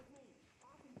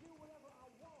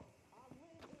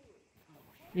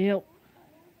 Yep.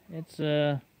 It's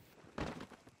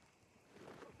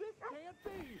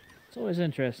always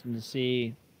interesting to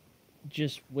see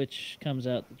just which comes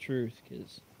out the truth,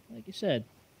 because, like you said,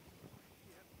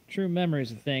 true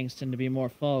memories of things tend to be more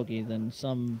foggy than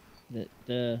some that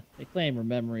they claim are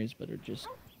memories but are just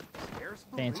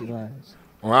fancy lies.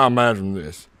 Well, I imagine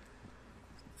this.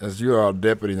 As you are a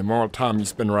deputy, the more time you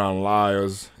spend around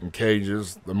liars and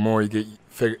cages, the more you get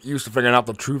used to figuring out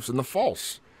the truths and the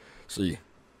false. See,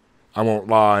 I won't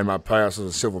lie, in my past as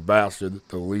a silver bastard,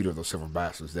 the leader of the silver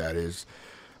bastards, that is,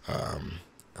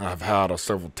 I've had a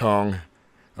silver tongue,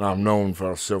 and I'm known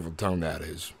for a silver tongue, that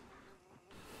is.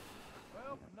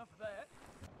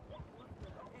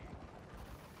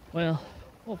 Well,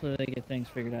 hopefully they get things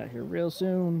figured out here real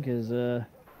soon, because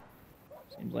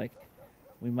seems like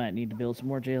we might need to build some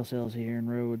more jail cells here in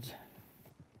Rhodes.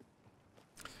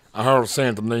 I heard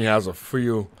Anthony has a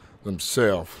few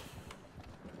themselves.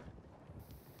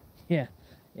 Yeah,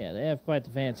 they have quite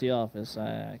the fancy office.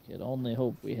 I could only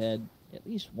hope we had at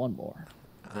least one more.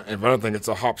 If anything, it's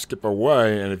a hop, skip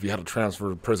away, and if you had to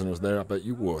transfer prisoners there, I bet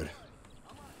you would.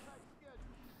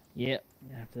 Yep,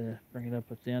 I have to bring it up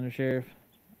with the undersheriff.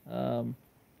 So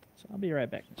I'll be right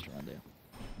back, Mr. Lundale.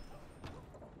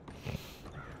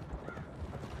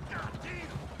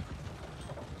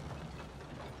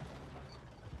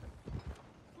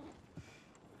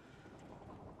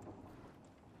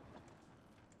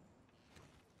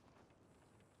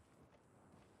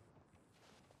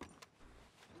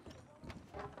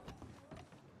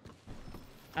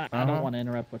 I don't want to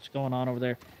interrupt what's going on over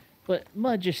there, but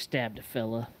Mud just stabbed a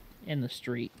fella in the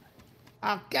street.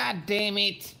 Oh, God damn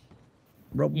it.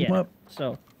 Rope him up.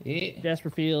 So, Jasper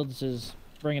Fields is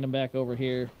bringing him back over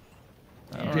here.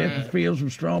 Jasper Fields from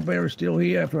Strawberry still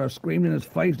here after I screamed in his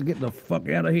face to get the fuck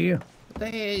out of here. What the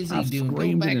hell is he I doing? Go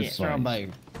screamed back in to his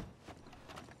Strawberry.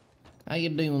 How you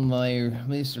doing there,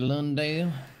 Mr.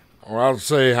 Lundale? Well, I'd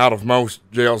say out of most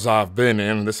jails I've been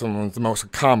in, this one's the most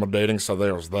accommodating, so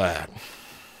there's that.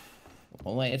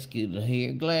 Well, that's good to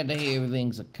hear. Glad to hear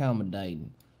everything's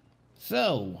accommodating.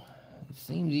 So, it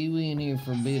seems you in here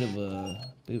for a bit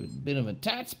of a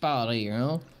tight spot here,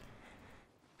 huh?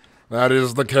 That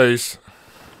is the case.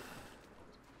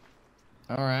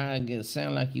 All right, I guess it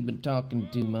sounds like you've been talking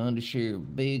to my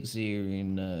Undersheriff Biggs here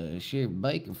and Sheriff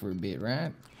Baker for a bit,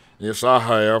 right? Yes, I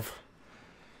have.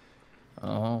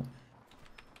 Uh-huh.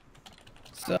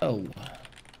 So,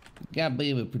 we've got a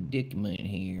bit of a predicament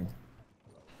here.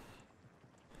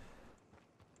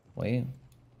 Well,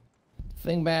 the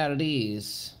thing about it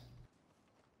is,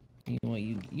 you know,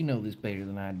 you know this better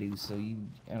than I do, so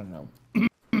I don't know,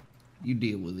 you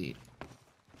deal with it.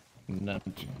 Don't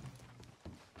you?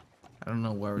 I don't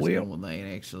know where I was going with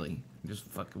that, actually. Just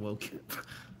fucking woke up.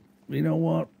 You know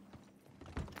what,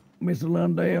 Mr.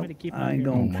 Lundale, I ain't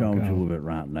gonna charge you with it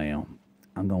right now.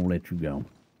 I'm gonna let you go.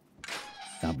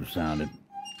 I've decided.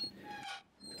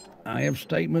 I have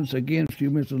statements against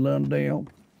you, Mr. Lundale,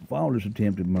 for all this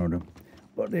attempted murder.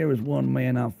 But there is one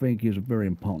man I think is a very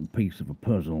important piece of a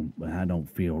puzzle, but I don't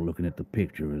feel looking at the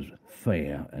picture is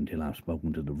fair until I've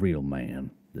spoken to the real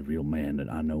man that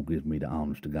I know gives me the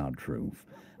honest to God truth.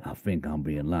 I think I'm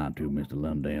being lied to, Mr.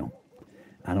 Lundale.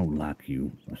 I don't like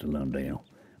you, Mr. Lundale,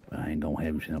 but I ain't gonna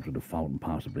have you sent up to the fault and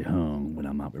possibly hung when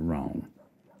I might be wrong.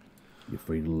 You're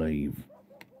free to leave.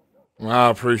 Well, I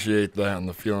appreciate that, and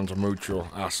the feelings are mutual,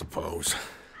 I suppose.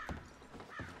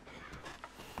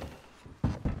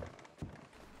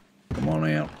 Come on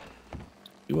out.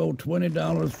 You owe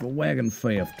 $20 for wagon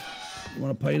theft. You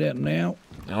want to pay that now?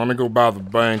 Now, let me go by the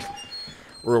bank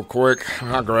real quick.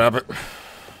 I'll grab it.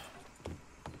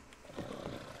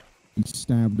 He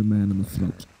stabbed a man in the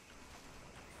throat.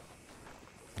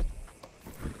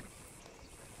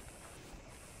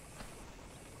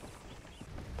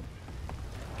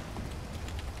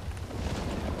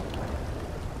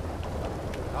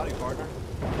 Howdy, partner.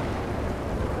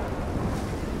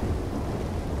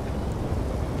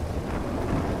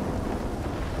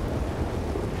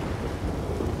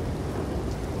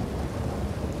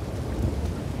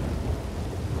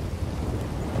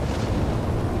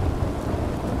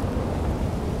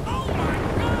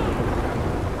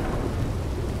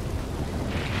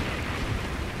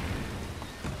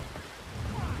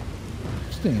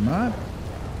 Stand up.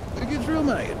 It gets real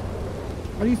mad.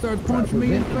 When he starts punching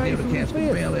me in the face with his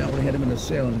fist. I would have had him in the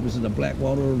cell and this is a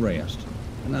Blackwater arrest.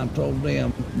 And I told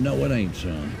them, no it ain't,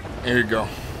 son. Here you go.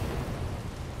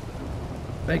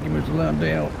 Thank you, Mr.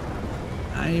 Lundale.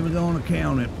 I ain't even gonna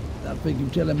count it. I think you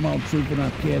tell him all truth when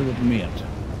I care to admit.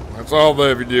 That's all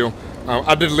there, if you do.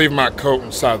 I did leave my coat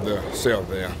inside the cell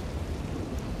there.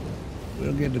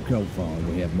 We'll get the coat for you.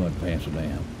 We have mud pass it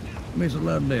down. Mr.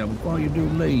 Lundale, before you do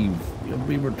leave, you'll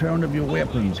be returned of your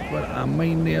weapons, but I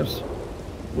mean this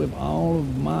with all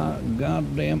of my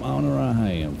goddamn honor I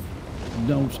have.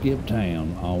 Don't skip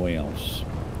town or else.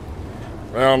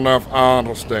 Well enough, I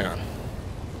understand.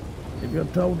 If you're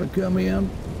told to come in,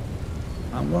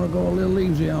 I'm gonna go a little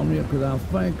easy on you because I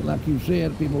think, like you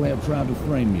said, people have tried to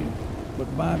frame you.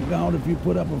 But by God, if you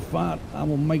put up a fight, I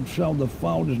will make sure the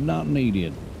fault is not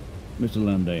needed, Mr.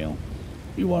 Lundale.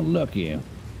 You are lucky.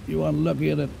 You are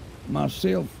lucky that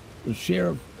myself, the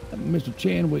sheriff, and Mr.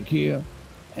 Chanwick here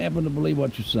happen to believe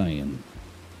what you're saying.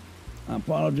 I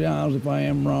apologize if I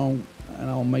am wrong, and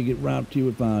I'll make it right to you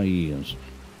if I is.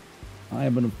 I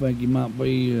happen to think you might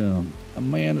be a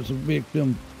man that's a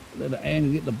victim, let the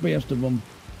anger get the best of him,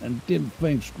 and didn't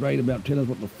think straight about telling us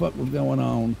what the fuck was going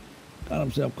on, got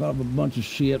himself caught up a bunch of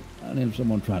shit, and then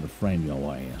someone tried to frame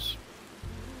your ass.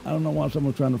 I don't know why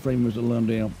someone's trying to frame Mr.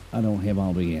 Lundale. I don't have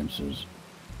all the answers.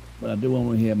 But I do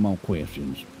only have more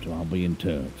questions, so I'll be in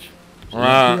touch. So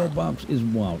the PO box is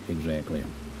what exactly?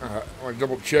 Let me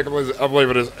double check. I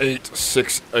believe it is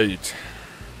 868.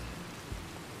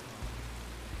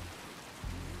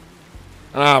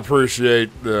 And I appreciate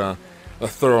the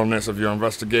thoroughness of your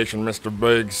investigation, Mr.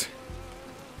 Biggs.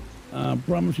 I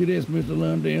promise you this, Mr.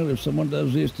 Lundale, if someone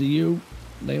does this to you,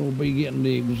 they will be getting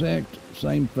the exact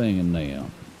same thing in there.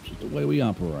 It's just the way we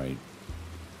operate.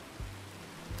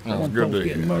 That's good to hear.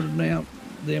 Getting murdered now,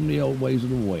 them the old ways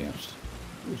of the West.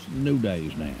 It's new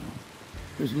days now.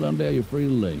 Mr. Lundale, you're free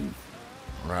to leave.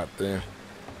 Right there.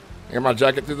 I got my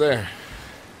jacket through there.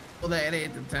 Well, that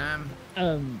at the time.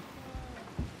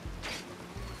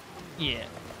 Yeah.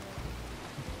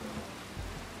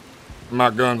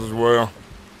 My guns as well.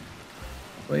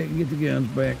 Well, you can get the guns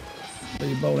back. But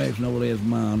your bolt action over there is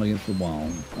mine against the wall.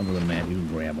 Other than that, you can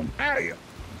grab them.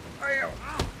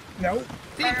 No.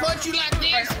 Did he punch you like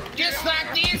this? Just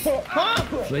like this?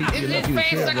 Huh? See, Is his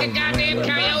face like a goddamn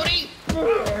coyote?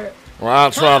 Well, I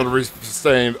try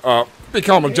to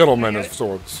become a gentleman of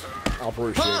sorts. I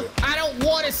appreciate it. I don't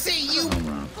want to see you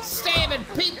stabbing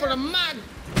people in my...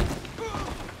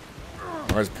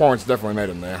 Well, his point's definitely made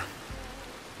in there.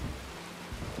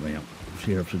 Well, the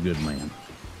sheriff's a good man.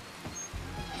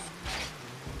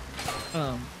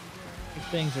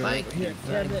 Things are Thank you.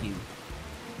 Thank you.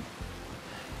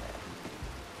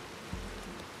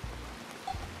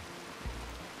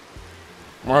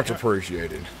 Much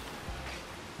appreciated.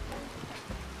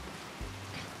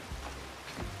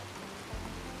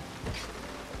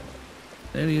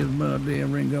 That is my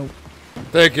damn Ringo.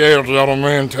 Take care,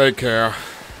 gentlemen. Take care.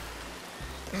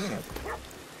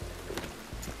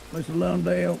 Mr.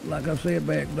 Lundale, like I said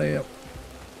back there,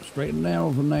 straight and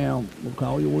narrow for now. We'll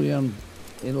call you in.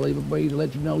 It'll leave a be to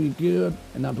let you know you're good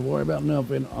and not to worry about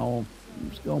nothing, or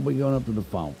it's going to be going up to the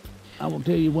fault. I will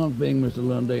tell you one thing, Mr.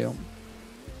 Lundale.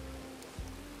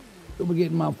 You'll be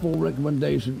getting my full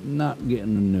recommendation, not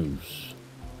getting the noose.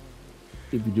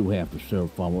 If you do have to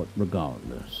serve for it,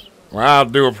 regardless. Well, I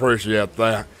do appreciate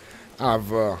that.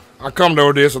 I come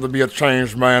to this to be a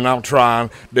changed man. I'm trying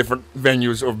different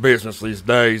venues of business these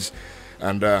days,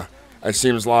 and it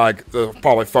seems like there's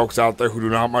probably folks out there who do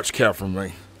not much care for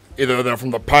me. Either they're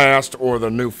from the past or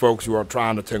the new folks who are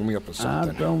trying to take me up to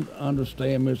something. I don't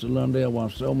understand, Mr. Lundale, why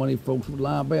so many folks would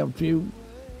lie about you,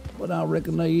 but I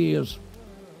reckon they is.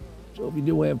 So if you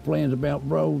do have plans about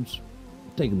roads,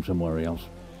 take them somewhere else.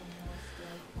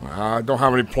 I don't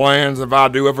have any plans. If I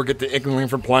do ever get the inkling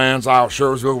for plans, I'll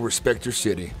sure as well respect your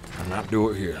city and not do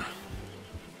it here.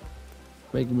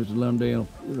 Thank you, Mr. Lundale.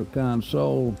 You're a kind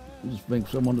soul. I just think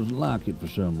someone doesn't like it for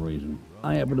some reason.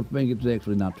 I happen to think it's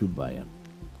actually not too bad.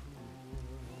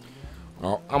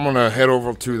 Well, I'm gonna head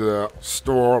over to the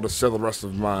store to sell the rest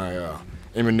of my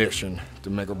ammunition to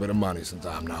make a bit of money since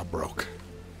I'm now broke.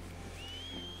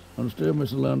 Understood,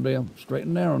 Mr. Lundale. Straight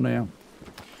and narrow now.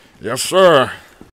 Yes, sir.